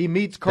he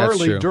meets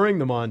Carly during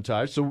the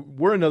montage, so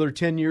we're another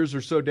 10 years or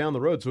so down the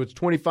road. So it's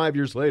 25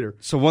 years later.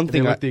 So one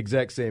thing, they're the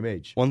exact same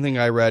age. One thing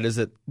I read is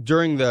that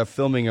during the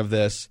filming of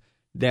this,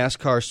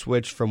 NASCAR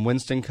switched from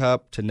Winston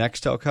Cup to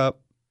Nextel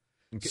Cup.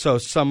 Okay. So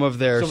some of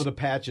the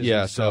patches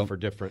and stuff are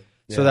different.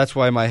 Yeah. So that's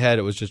why in my head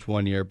it was just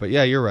 1 year. But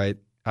yeah, you're right.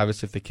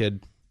 Obviously, if the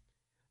kid.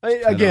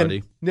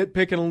 Again,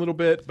 nitpicking a little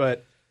bit,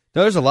 but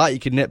no, there's a lot you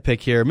could nitpick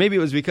here. Maybe it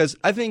was because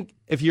I think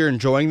if you're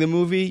enjoying the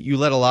movie, you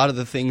let a lot of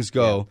the things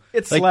go. Yeah.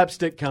 It's like,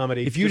 slapstick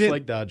comedy. If you just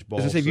like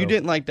Dodgeball, if you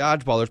didn't like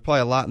Dodgeball, there's probably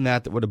a lot in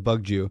that would have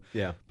bugged you.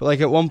 Yeah, but like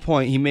at one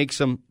point, he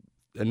makes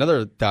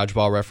another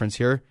Dodgeball reference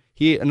here.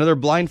 Another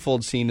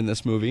blindfold scene in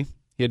this movie.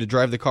 He had to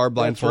drive the car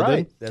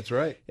blindfolded. That's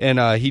right. And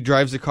he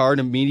drives the car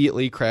and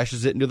immediately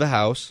crashes it into the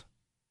house.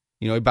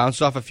 He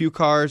bounced off a few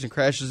cars and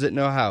crashes it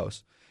into a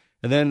house.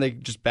 And then they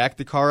just backed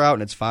the car out,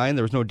 and it's fine.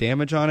 There was no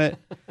damage on it.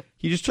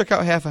 He just took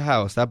out half a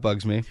house. That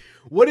bugs me.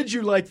 What did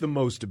you like the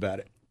most about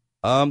it?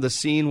 The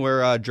scene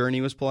where Journey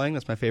was playing.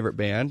 That's my favorite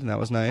band, and that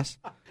was nice.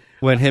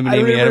 When him and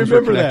Amy Adams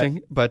were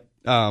connecting. But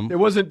it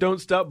wasn't "Don't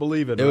Stop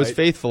Believing." It was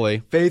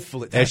Faithfully.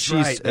 As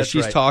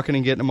she's talking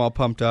and getting them all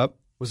pumped up.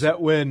 Was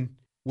that when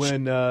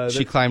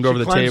she climbed over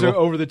the table?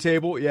 Over the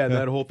table, yeah,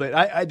 that whole thing.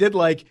 I did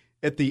like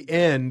at the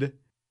end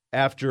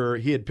after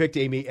he had picked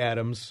Amy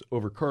Adams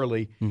over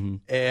Carly,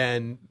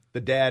 and the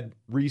dad,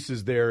 Reese,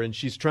 is there, and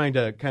she's trying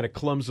to kind of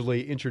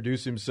clumsily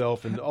introduce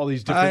himself and all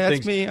these different things.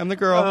 That's me. I'm the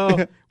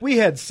girl. We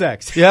had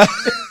sex. Yeah.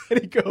 And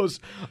he goes,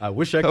 I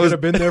wish I could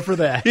have been there for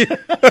that.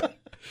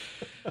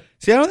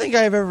 See, I don't think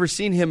I've ever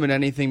seen him in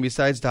anything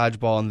besides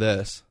Dodgeball and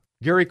this.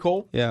 Gary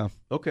Cole? Yeah.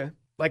 Okay.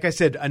 Like I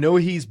said, I know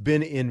he's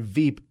been in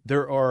Veep.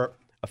 There are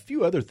a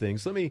few other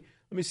things. Let me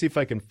see if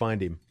I can find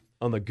him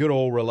on the good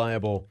old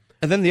reliable.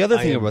 And then the other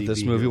thing about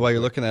this movie, while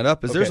you're looking that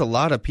up, is there's a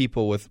lot of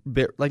people with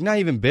not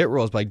even bit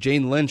roles, but like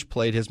Jane Lynch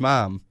played his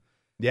mom.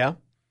 Yeah.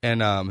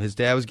 And his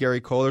dad was Gary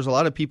Cole. There's a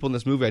lot of people in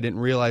this movie I didn't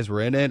realize were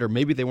in it, or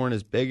maybe they weren't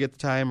as big at the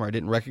time, or I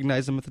didn't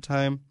recognize them at the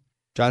time.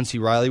 John C.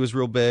 Reilly was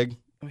real big.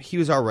 He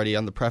was already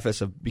on the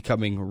preface of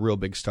becoming a real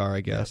big star, I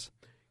guess.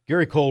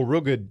 Gary Cole,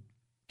 real good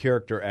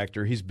character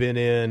actor. He's been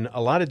in a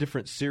lot of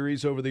different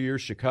series over the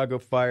years: Chicago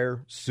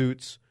Fire,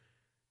 Suits,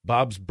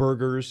 Bob's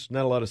Burgers.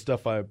 Not a lot of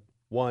stuff I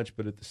watch,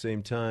 but at the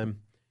same time,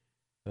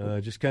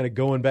 just kind of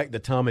going back to the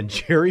Tom and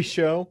Jerry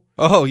show.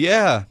 Oh,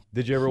 yeah.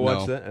 Did you ever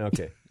watch that?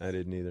 Okay, I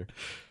didn't either.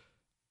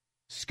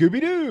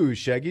 Scooby-Doo,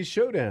 Shaggy's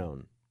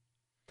Showdown.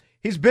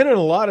 He's been in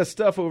a lot of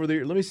stuff over the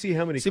years. Let me see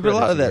how many credits but a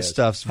lot of that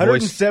stuff's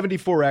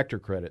 174 actor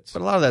credits.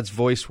 But a lot of that's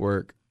voice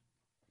work,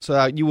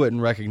 so you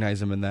wouldn't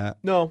recognize him in that.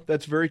 No,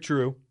 that's very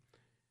true.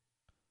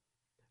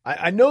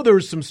 I know there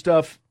was some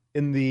stuff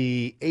in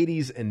the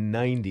 80s and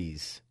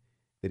 90s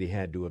that he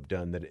had to have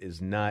done that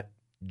is not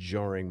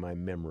jarring my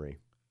memory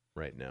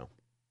right now.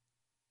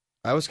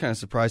 I was kind of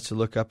surprised to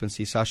look up and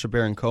see Sacha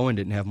Baron Cohen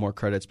didn't have more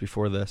credits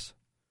before this.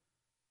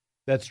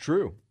 That's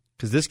true.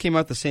 Because this came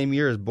out the same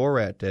year as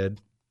Borat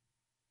did.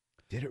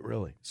 Did it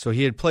really? So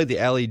he had played the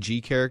Ali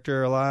G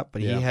character a lot,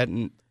 but Yeah. he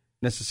hadn't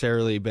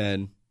necessarily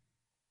been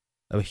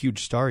a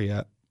huge star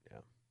yet. Yeah.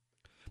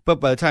 But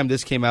by the time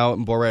this came out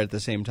and Borat at the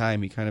same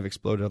time, he kind of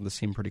exploded on the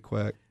scene pretty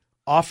quick.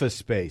 Office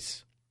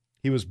Space.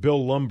 He was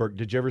Bill Lumbergh.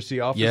 Did you ever see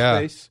Office Yeah.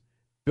 Space?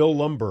 Bill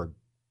Lumbergh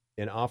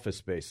in Office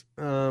Space.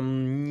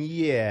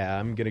 Yeah,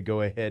 I'm going to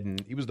go ahead and...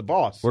 He was the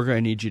boss. We're going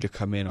to need you to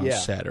come in on Yeah,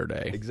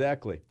 Saturday.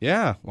 Exactly.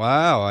 Yeah.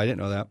 Wow. I didn't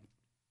know that.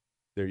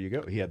 There you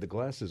go. He had the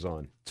glasses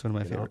on. It's one of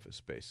my in favorite. Office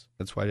Space.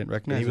 That's why I didn't And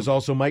recognize he was him.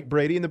 also Mike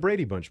Brady in the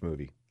Brady Bunch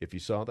movie, if you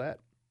saw that.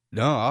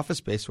 No, Office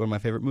Space is one of my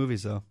favorite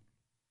movies, though.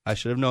 I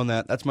should have known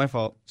that. That's my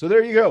fault. So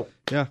there you go.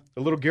 Yeah.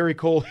 A little Gary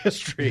Cole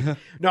history.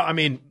 No, I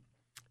mean,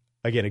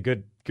 again, a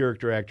good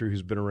character actor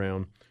who's been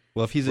around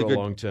Well, if he's for a good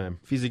long time.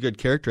 If he's a good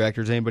character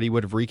actor, is anybody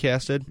would have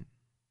recasted?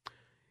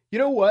 You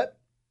know what?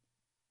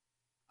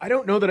 I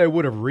don't know that I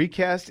would have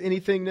recast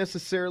anything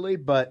necessarily,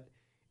 but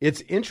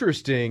it's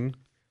interesting.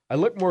 I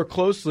look more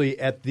closely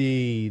at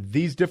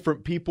these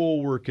different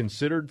people were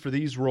considered for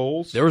these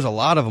roles. There was a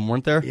lot of them,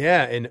 weren't there?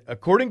 Yeah, and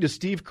according to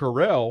Steve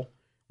Carell,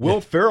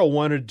 Will Ferrell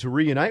wanted to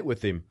reunite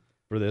with him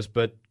for this,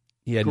 but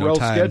He had no Carell's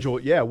time. schedule,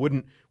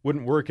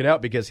 wouldn't work it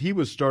out because he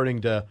was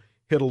starting to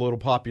hit a little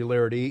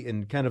popularity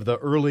in kind of the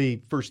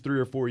early first 3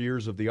 or 4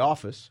 years of The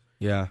Office.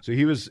 Yeah. So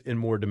he was in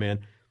more demand.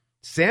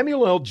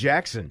 Samuel L.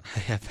 Jackson,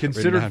 written down.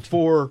 considered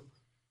for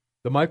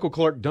the Michael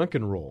Clark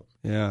Duncan role.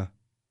 Yeah.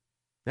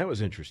 That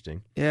was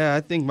interesting. Yeah,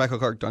 I think Michael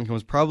Clark Duncan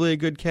was probably a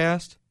good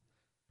cast.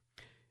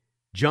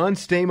 John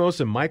Stamos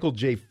and Michael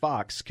J.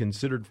 Fox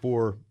considered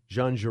for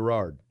Jean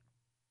Girard.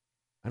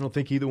 I don't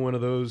think either one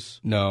of those.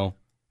 No.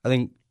 I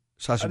think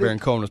Sacha Baron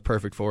Cohen was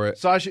perfect for it.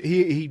 Sasha,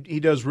 he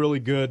does really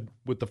good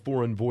with the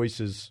foreign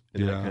voices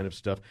and that Yeah. kind of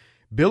stuff.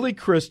 Billy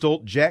Crystal,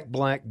 Jack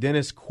Black,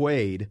 Dennis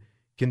Quaid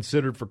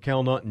considered for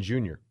Cal Naughton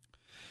Jr.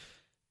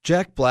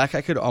 Jack Black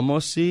I could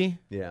almost see,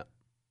 Yeah.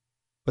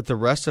 but the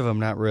rest of them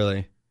not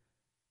really.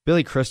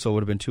 Billy Crystal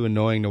would have been too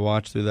annoying to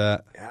watch through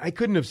that. I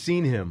couldn't have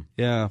seen him.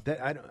 Yeah.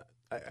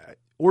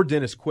 Or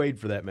Dennis Quaid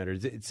for that matter.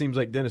 It seems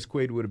like Dennis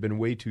Quaid would have been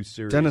way too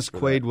serious. Dennis for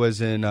Quaid that.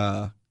 was in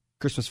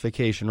Christmas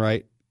Vacation,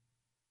 right?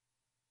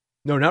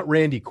 No, not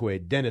Randy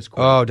Quaid. Dennis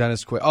Quaid. Oh,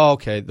 Dennis Quaid. Oh,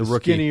 okay. The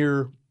rookie.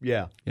 Skinnier.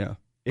 Yeah. Yeah.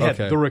 Yeah,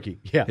 Okay. the rookie.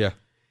 Yeah. Yeah.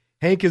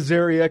 Hank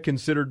Azaria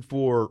considered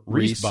for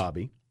Reese Reese.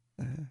 Bobby,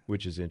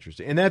 which is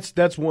interesting. And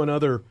that's one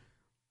other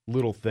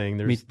little thing.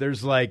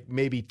 There's like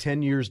maybe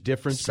 10 years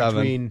difference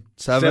between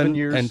 7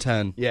 years and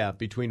 10. Yeah,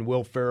 between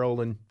Will Ferrell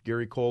and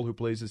Gary Cole, who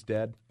plays his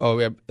dad. Oh,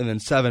 yeah, and then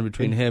 7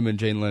 between him and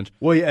Jane Lynch.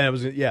 Well,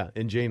 yeah,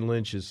 and Jane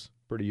Lynch is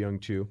pretty young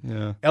too.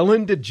 Yeah.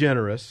 Ellen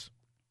DeGeneres,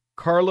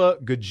 Carla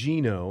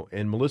Gugino,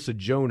 and Melissa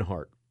Joan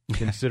Hart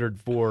considered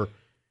for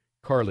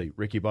Carly,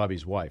 Ricky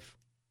Bobby's wife.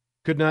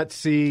 Could not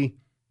see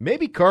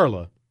maybe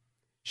Carla.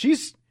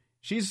 She's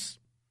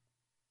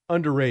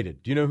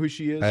underrated. Do you know who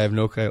she is? I have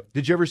no clue.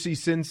 Did you ever see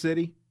Sin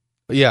City?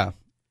 Yeah.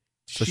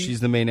 So she's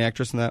the main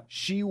actress in that?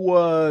 She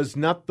was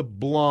not the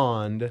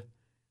blonde,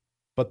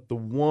 but the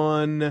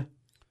one.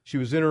 She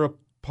was in her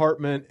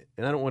apartment,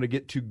 and I don't want to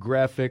get too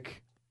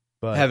graphic,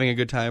 but Having a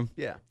good time?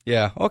 Yeah.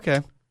 Yeah,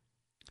 okay.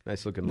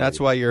 Nice looking. That's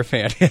lady. why you're a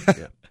fan.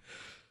 Yeah.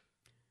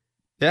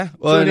 Yeah.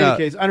 Well, Well, in and, any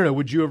case, I don't know.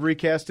 Would you have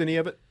recast any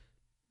of it?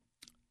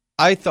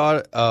 I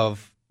thought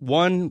of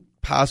one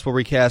possible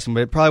recasting,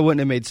 but it probably wouldn't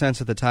have made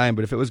sense at the time.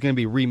 But if it was going to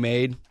be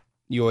remade,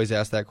 you always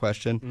ask that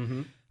question.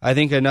 Mhm. I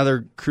think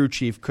another crew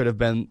chief could have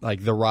been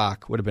like The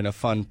Rock. Would have been a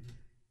fun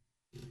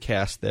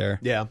cast there.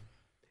 Yeah.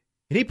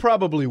 And he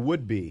probably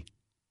would be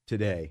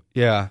today.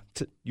 Yeah.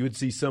 You would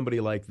see somebody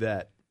like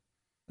that.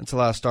 That's a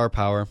lot of star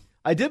power.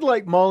 I did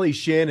like Molly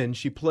Shannon.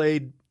 She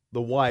played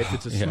the wife.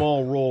 It's a Yeah.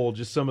 small role.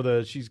 Just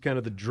she's kind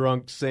of the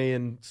drunk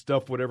saying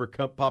stuff, whatever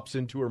pops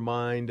into her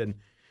mind and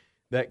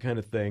that kind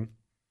of thing.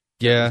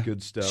 Yeah. was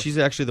good stuff. She's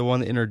actually the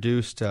one that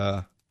introduced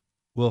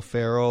Will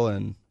Ferrell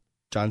and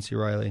John C.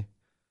 Reilly.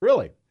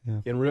 Really?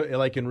 Yeah. In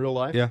real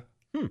life? Yeah.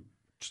 Hmm.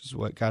 Which is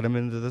what got him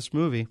into this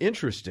movie.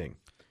 Interesting.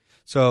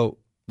 So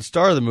the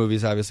star of the movie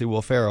is obviously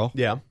Will Ferrell.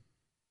 Yeah.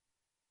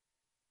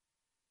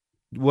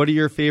 What are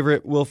your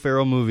favorite Will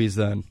Ferrell movies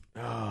then?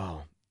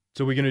 Oh.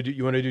 So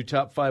you want to do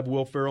top 5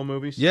 Will Ferrell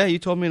movies? Yeah, you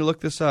told me to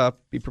look this up.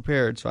 Be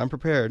prepared, so I'm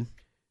prepared.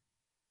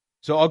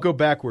 So I'll go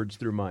backwards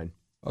through mine.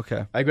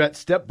 Okay. I got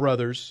Step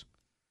Brothers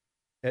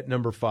at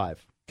number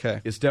 5.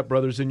 Okay. Is Step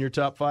Brothers in your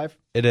top 5?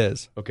 It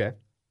is. Okay.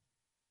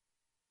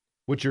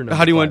 What's your number?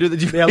 How do you want 5? to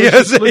do the? Yeah,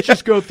 let's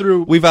just go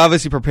through. We've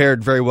obviously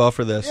prepared very well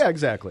for this. Yeah,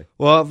 exactly.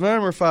 Well, for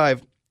number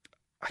 5,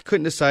 I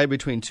couldn't decide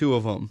between two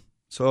of them.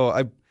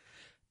 So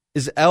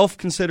is Elf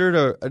considered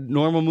a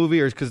normal movie,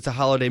 or because it's a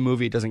holiday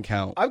movie, it doesn't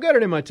count? I've got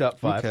it in my top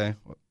 5. Okay.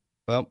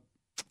 Well,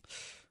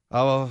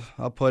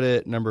 I'll put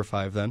it number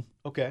 5 then.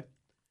 Okay.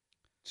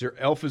 So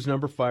Elf is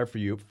number 5 for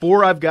you.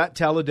 4, I've got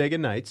Talladega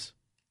Nights.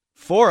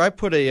 4, I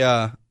put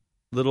I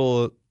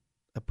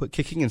put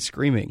Kicking and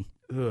Screaming.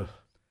 Ugh.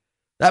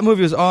 That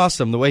movie was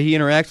awesome. The way he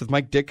interacts with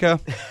Mike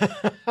Ditka.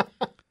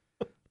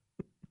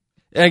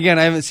 And again,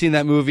 I haven't seen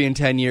that movie in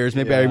 10 years.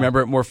 Maybe I remember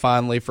it more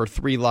fondly for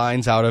 3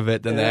 lines out of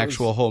it than the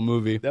actual whole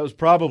movie. That was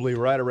probably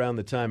right around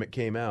the time it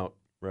came out,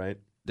 right?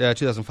 Yeah,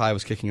 2005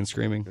 was Kicking and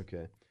Screaming.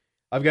 Okay.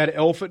 I've got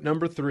Elf at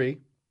number 3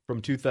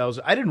 from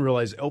 2000. I didn't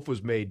realize Elf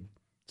was made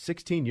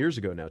 16 years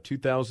ago now,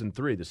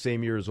 2003, the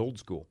same year as Old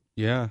School.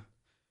 Yeah.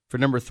 For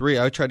number 3,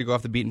 I tried to go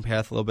off the beaten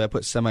path a little bit. I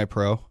put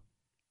Semi-Pro.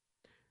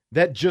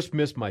 That just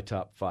missed my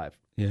top 5.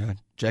 Yeah,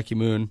 Jackie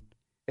Moon.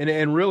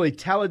 And really,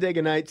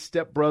 Talladega Nights,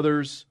 Step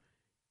Brothers,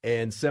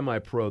 and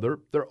Semi-Pro,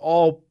 they're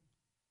all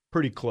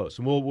pretty close.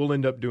 And we'll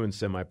end up doing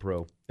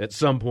Semi-Pro at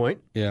some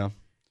point. Yeah.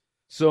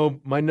 So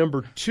my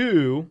number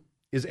 2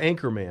 is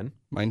Anchorman.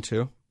 Mine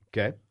too.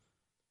 Okay.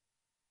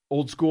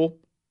 Old School.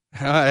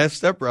 I have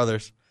Step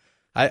Brothers.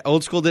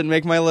 Old School didn't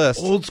make my list.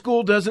 Old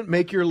School doesn't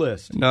make your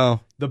list.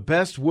 No. The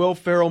best Will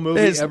Ferrell movie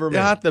ever made.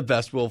 It's not the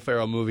best Will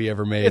Ferrell movie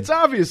ever made. It's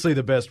obviously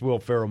the best Will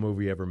Ferrell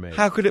movie ever made.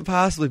 How could it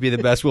possibly be the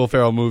best Will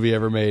Ferrell movie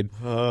ever made?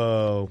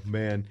 Oh,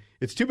 man.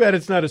 It's too bad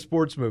it's not a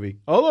sports movie.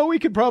 Although we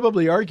could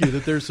probably argue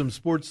that there's some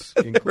sports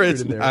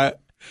included in there. Not.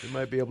 We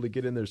might be able to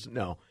get in there.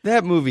 No.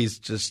 That movie's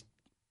just...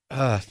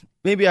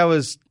 maybe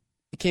it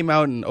came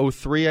out in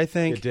 2003, I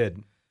think. It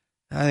did.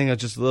 I think it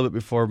was just a little bit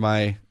before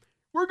my...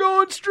 We're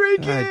going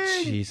streaking!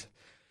 Jeez.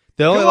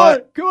 Come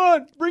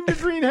on, bring the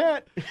green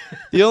hat.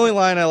 The only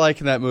line I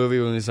like in that movie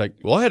when he's like,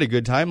 well, I had a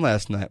good time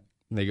last night.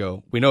 And they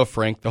go, we know,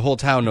 Frank. The whole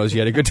town knows you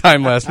had a good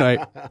time last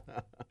night.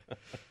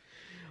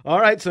 All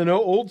right, so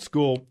no Old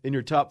School in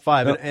your top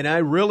 5. Nope. And I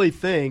really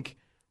think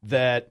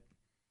that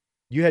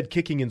you had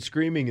Kicking and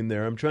Screaming in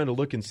there. I'm trying to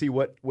look and see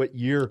what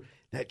year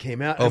that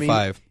came out. 2005.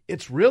 I mean,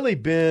 it's really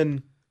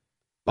been...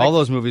 all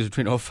those movies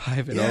between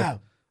 2005 and... Yeah.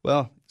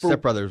 Well,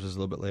 Step Brothers was a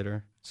little bit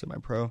later.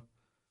 Semi-Pro.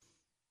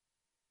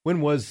 When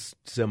was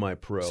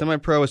Semi-Pro?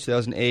 Semi-Pro was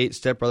 2008.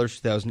 Step Brothers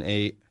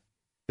 2008.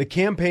 The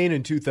campaign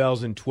in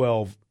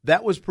 2012,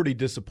 that was pretty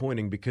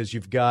disappointing because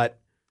you've got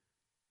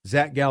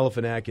Zach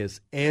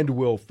Galifianakis and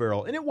Will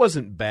Ferrell. And it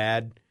wasn't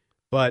bad,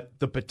 but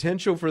the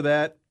potential for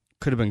that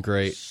could have been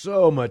great.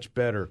 So much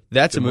better.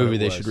 That's a movie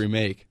they should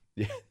remake.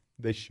 Yeah,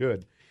 they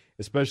should.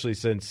 Especially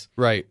since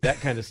that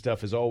kind of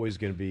stuff is always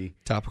going to be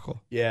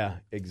topical. Yeah,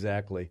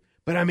 exactly.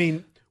 But I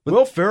mean,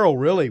 Will Ferrell,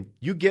 really,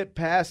 you get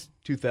past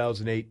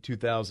 2008,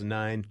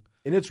 2009,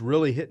 and it's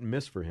really hit and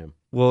miss for him.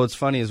 Well, it's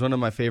funny, is one of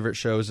my favorite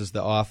shows is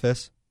The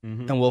Office,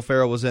 and Will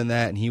Ferrell was in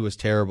that, and he was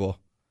terrible.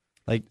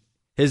 Like,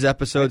 his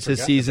episodes,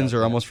 his seasons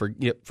are almost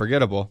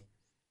forgettable.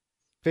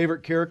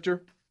 Favorite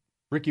character?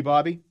 Ricky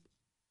Bobby?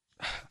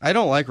 I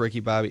don't like Ricky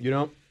Bobby. You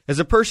don't? As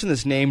a person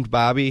that's named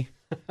Bobby...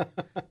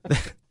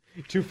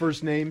 2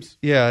 first names?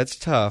 Yeah, it's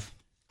tough.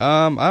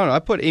 I don't know. I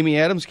put Amy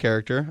Adams'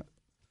 character.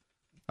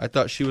 I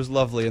thought she was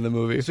lovely in the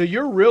movie. So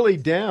you're really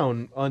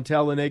down on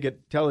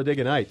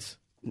Talladega Nights.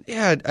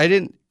 Yeah, I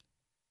didn't...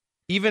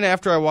 Even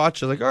after I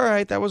watched it, I was like, all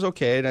right, that was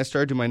okay. And I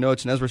started doing my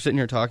notes, and as we're sitting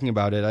here talking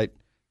about it,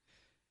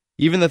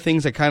 even the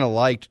things I kind of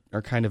liked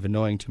are kind of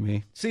annoying to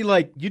me. See,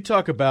 like, you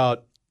talk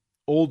about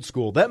Old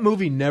School. That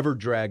movie never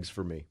drags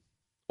for me.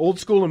 Old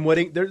School and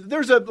Wedding,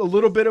 there's a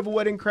little bit of a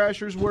Wedding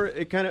Crashers where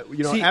it kind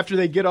of, after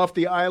they get off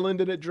the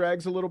island and it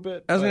drags a little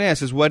bit. I was going to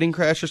ask, is Wedding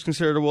Crashers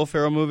considered a Will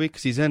Ferrell movie?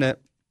 Because he's in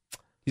it.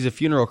 He's a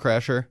funeral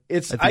crasher.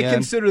 I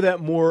consider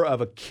that more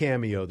of a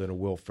cameo than a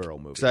Will Ferrell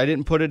movie. So I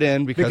didn't put it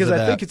in because of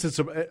that. I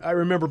think I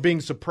remember being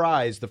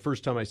surprised the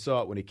first time I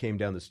saw it when he came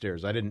down the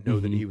stairs. I didn't know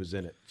that he was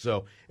in it.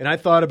 So, and I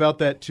thought about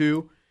that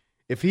too.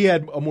 If he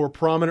had a more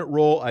prominent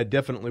role, I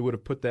definitely would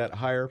have put that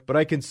higher. But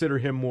I consider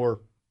him more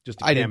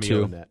just a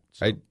cameo in that.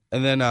 So.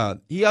 And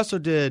then he also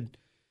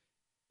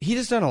he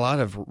just done a lot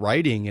of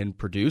writing and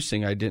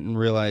producing. I didn't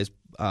realize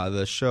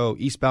the show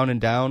Eastbound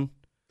and Down.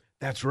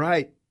 That's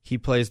right. He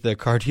plays the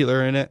car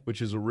dealer in it.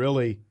 Which is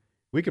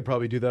we could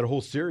probably do that whole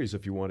series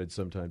if you wanted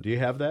sometime. Do you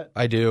have that?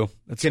 I do.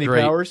 That's Kenny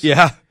great. Powers?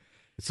 Yeah.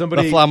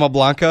 Somebody, La Flama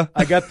Blanca.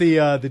 I got the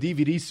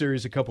DVD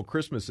series a couple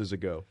Christmases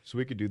ago, so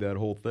we could do that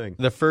whole thing.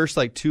 The first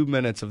 2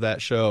 minutes of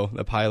that show,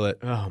 the pilot,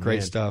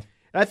 great stuff.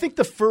 And I think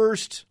the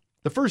first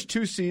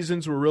 2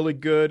 seasons were really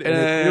good,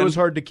 and it was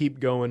hard to keep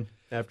going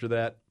after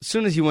that. As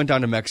soon as he went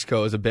down to Mexico,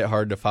 it was a bit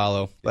hard to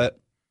follow. But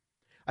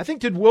I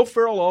think, did Will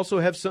Ferrell also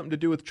have something to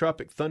do with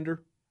Tropic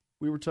Thunder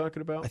we were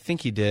talking about? I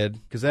think he did.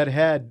 Because that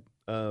had...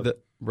 the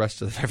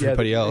rest of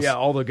everybody else. Yeah,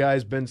 all the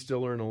guys, Ben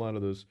Stiller and a lot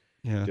of those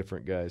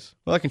different guys.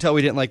 Well, I can tell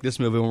we didn't like this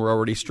movie when we're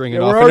already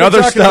stringing off and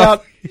other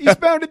stuff. About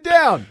Eastbound and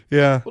Down.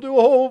 Yeah. We'll do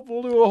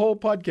a whole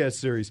podcast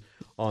series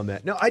on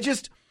that. No,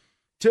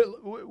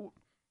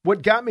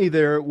 what got me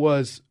there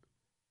was,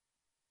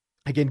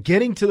 again,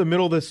 getting to the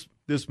middle of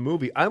this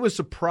movie. I was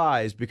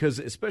surprised because,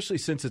 especially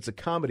since it's a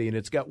comedy and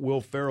it's got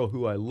Will Ferrell,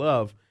 who I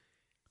love,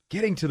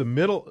 getting to the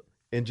middle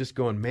and just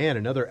going, man,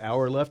 another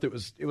hour left. It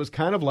was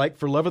kind of like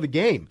For Love of the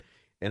Game.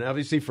 And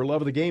obviously, For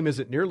Love of the Game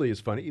isn't nearly as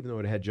funny, even though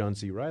it had John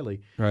C. Reilly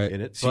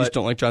in it. So you just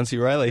don't like John C.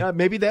 Reilly.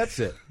 Maybe that's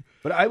it.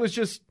 But I was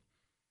just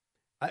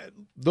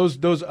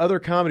those other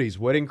comedies,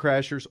 Wedding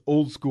Crashers,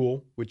 Old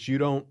School, which you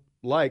don't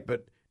like,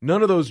 but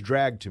none of those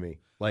drag to me.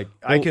 Like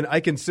I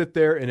can sit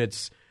there and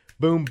it's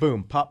boom,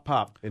 boom, pop,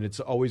 pop, and it's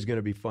always going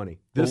to be funny.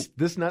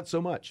 This not so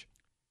much.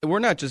 We're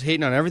not just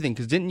hating on everything,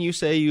 because didn't you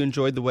say you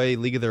enjoyed the way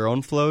League of Their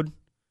Own flowed?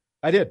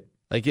 I did.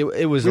 Like,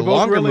 it was we a both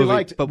longer really movie,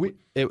 liked, but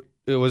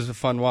it was a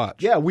fun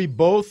watch. Yeah, we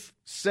both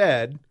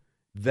said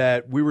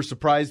that we were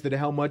surprised at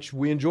how much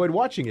we enjoyed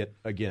watching it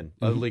again,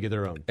 League of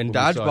Their Own. And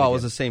Dodgeball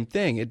was the same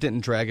thing. It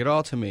didn't drag at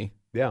all to me.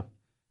 Yeah.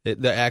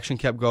 The action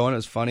kept going. It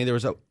was funny.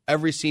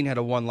 Every scene had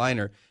a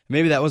one-liner.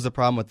 Maybe that was the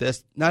problem with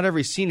this. Not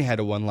every scene had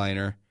a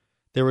one-liner.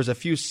 There was a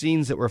few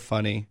scenes that were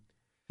funny.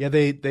 Yeah,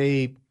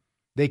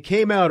 they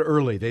came out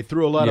early. They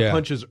threw a lot of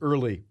punches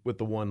early with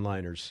the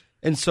one-liners.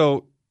 And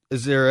so,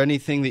 is there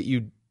anything that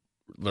you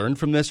learned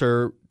from this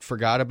or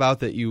forgot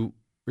about that you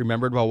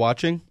remembered while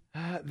watching?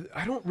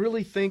 I don't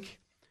really think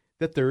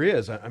that there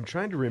is. I'm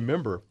trying to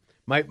remember.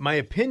 My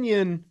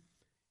opinion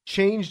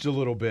changed a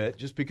little bit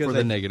just because for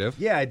the negative.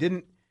 Yeah, I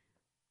didn't.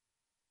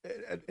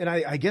 And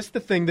I guess the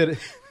thing that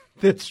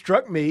that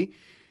struck me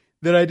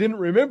that I didn't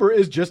remember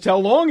is just how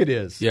long it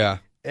is. Yeah.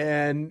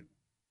 And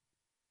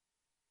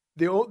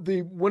the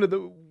one of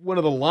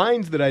the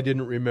lines that I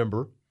didn't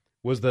remember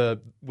was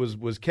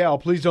Cal,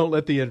 please don't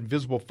let the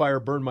invisible fire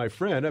burn my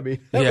friend. I mean,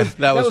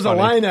 that was a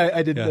line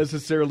I didn't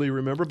necessarily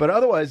remember, but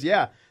otherwise,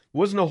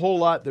 wasn't a whole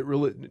lot that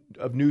really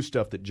of new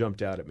stuff that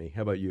jumped out at me.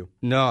 How about you?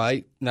 No,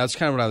 that's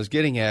kind of what I was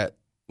getting at.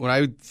 When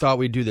I thought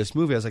we'd do this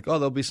movie, I was like, oh,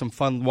 there'll be some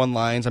fun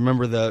one-lines. I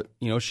remember the,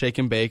 shake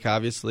and bake,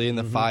 obviously, and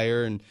the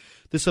fire, and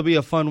this will be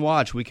a fun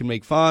watch. We can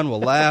make fun, we'll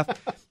laugh.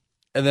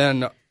 And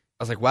then I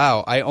was like,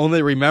 wow, I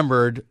only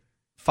remembered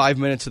 5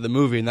 minutes of the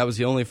movie, and that was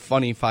the only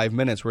funny 5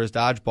 minutes, whereas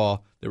Dodgeball,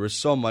 there was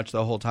so much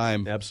the whole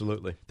time.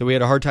 Absolutely. That we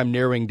had a hard time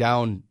narrowing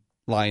down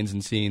lines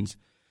and scenes.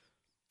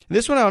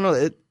 This one, I don't know,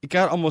 it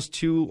got almost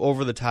too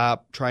over the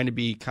top, trying to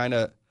be kind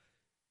of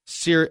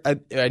serious.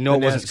 I know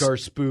it wasn't NASCAR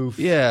spoof.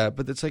 Yeah,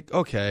 but it's like,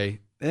 okay.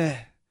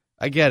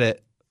 I get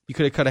it. You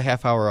could have cut a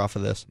half hour off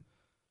of this.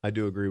 I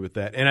do agree with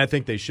that, and I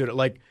think they should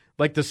like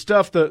the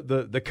stuff,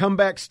 the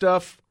comeback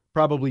stuff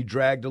probably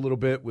dragged a little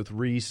bit with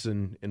Reese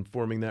and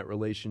forming that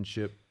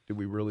relationship. Did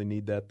we really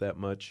need that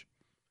much?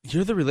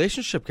 You're the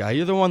relationship guy.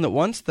 You're the one that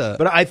wants the.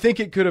 But I think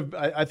it could have.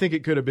 I think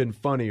it could have been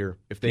funnier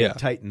if they had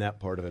tightened that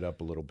part of it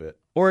up a little bit,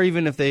 or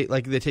even if they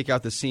take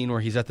out the scene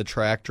where he's at the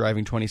track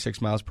driving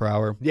 26 miles per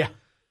hour. Yeah.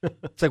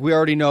 It's like we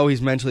already know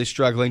he's mentally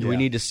struggling. Do we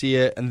need to see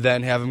it and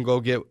then have him go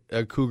get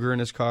a cougar in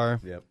his car?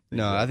 Yep. Exactly.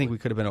 No, I think we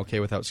could have been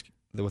okay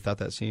without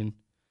that scene.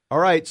 All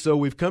right, so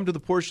we've come to the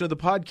portion of the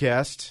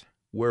podcast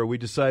where we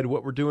decide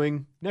what we're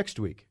doing next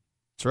week.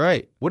 That's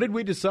right. What did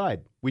we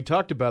decide? We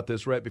talked about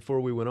this right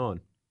before we went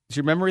on. Is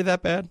your memory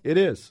that bad? It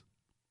is.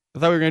 I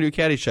thought we were going to do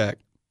Caddyshack.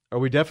 Are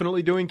we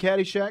definitely doing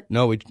Caddyshack?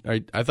 No,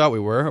 I thought we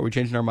were. Are we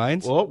changing our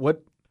minds? Well,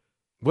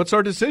 what's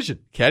our decision?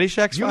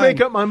 Caddyshack's You fine.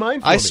 make up my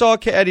mind for me. I saw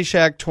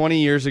Caddyshack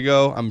 20 years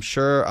ago. I'm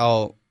sure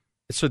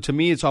So to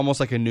me, it's almost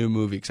like a new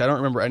movie because I don't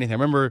remember anything. I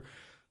remember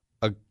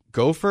a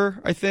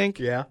gopher, I think.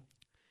 Yeah.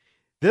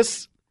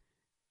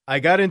 I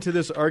got into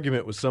this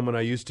argument with someone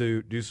I used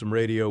to do some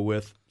radio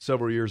with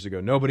several years ago.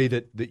 Nobody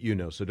that you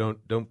know, so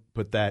don't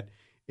put that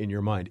in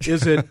your mind.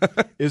 Is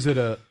it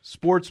a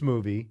sports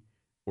movie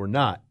or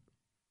not?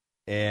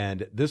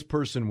 And this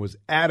person was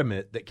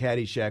adamant that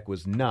Caddyshack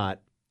was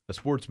not a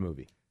sports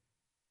movie.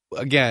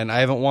 Again, I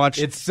haven't watched.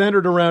 It's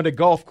centered around a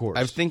golf course.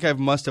 I think I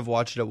must have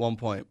watched it at one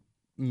point.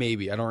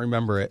 Maybe. I don't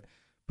remember it.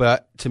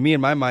 But to me,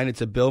 in my mind,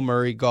 it's a Bill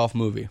Murray golf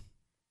movie.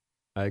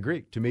 I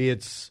agree. To me,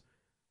 it's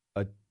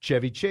a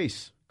Chevy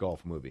Chase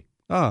golf movie.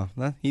 Oh,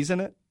 he's in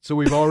it? So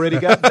we've already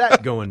got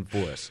that going for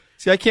us.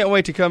 See, I can't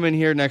wait to come in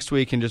here next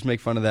week and just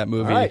make fun of that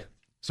movie. All right.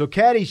 So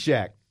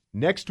Caddyshack,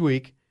 next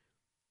week,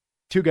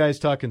 two guys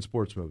talking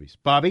sports movies.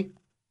 Bobby?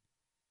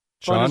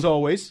 Sean? Fun as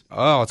always.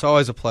 Oh, it's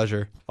always a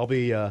pleasure. I'll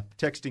be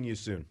texting you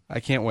soon. I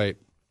can't wait.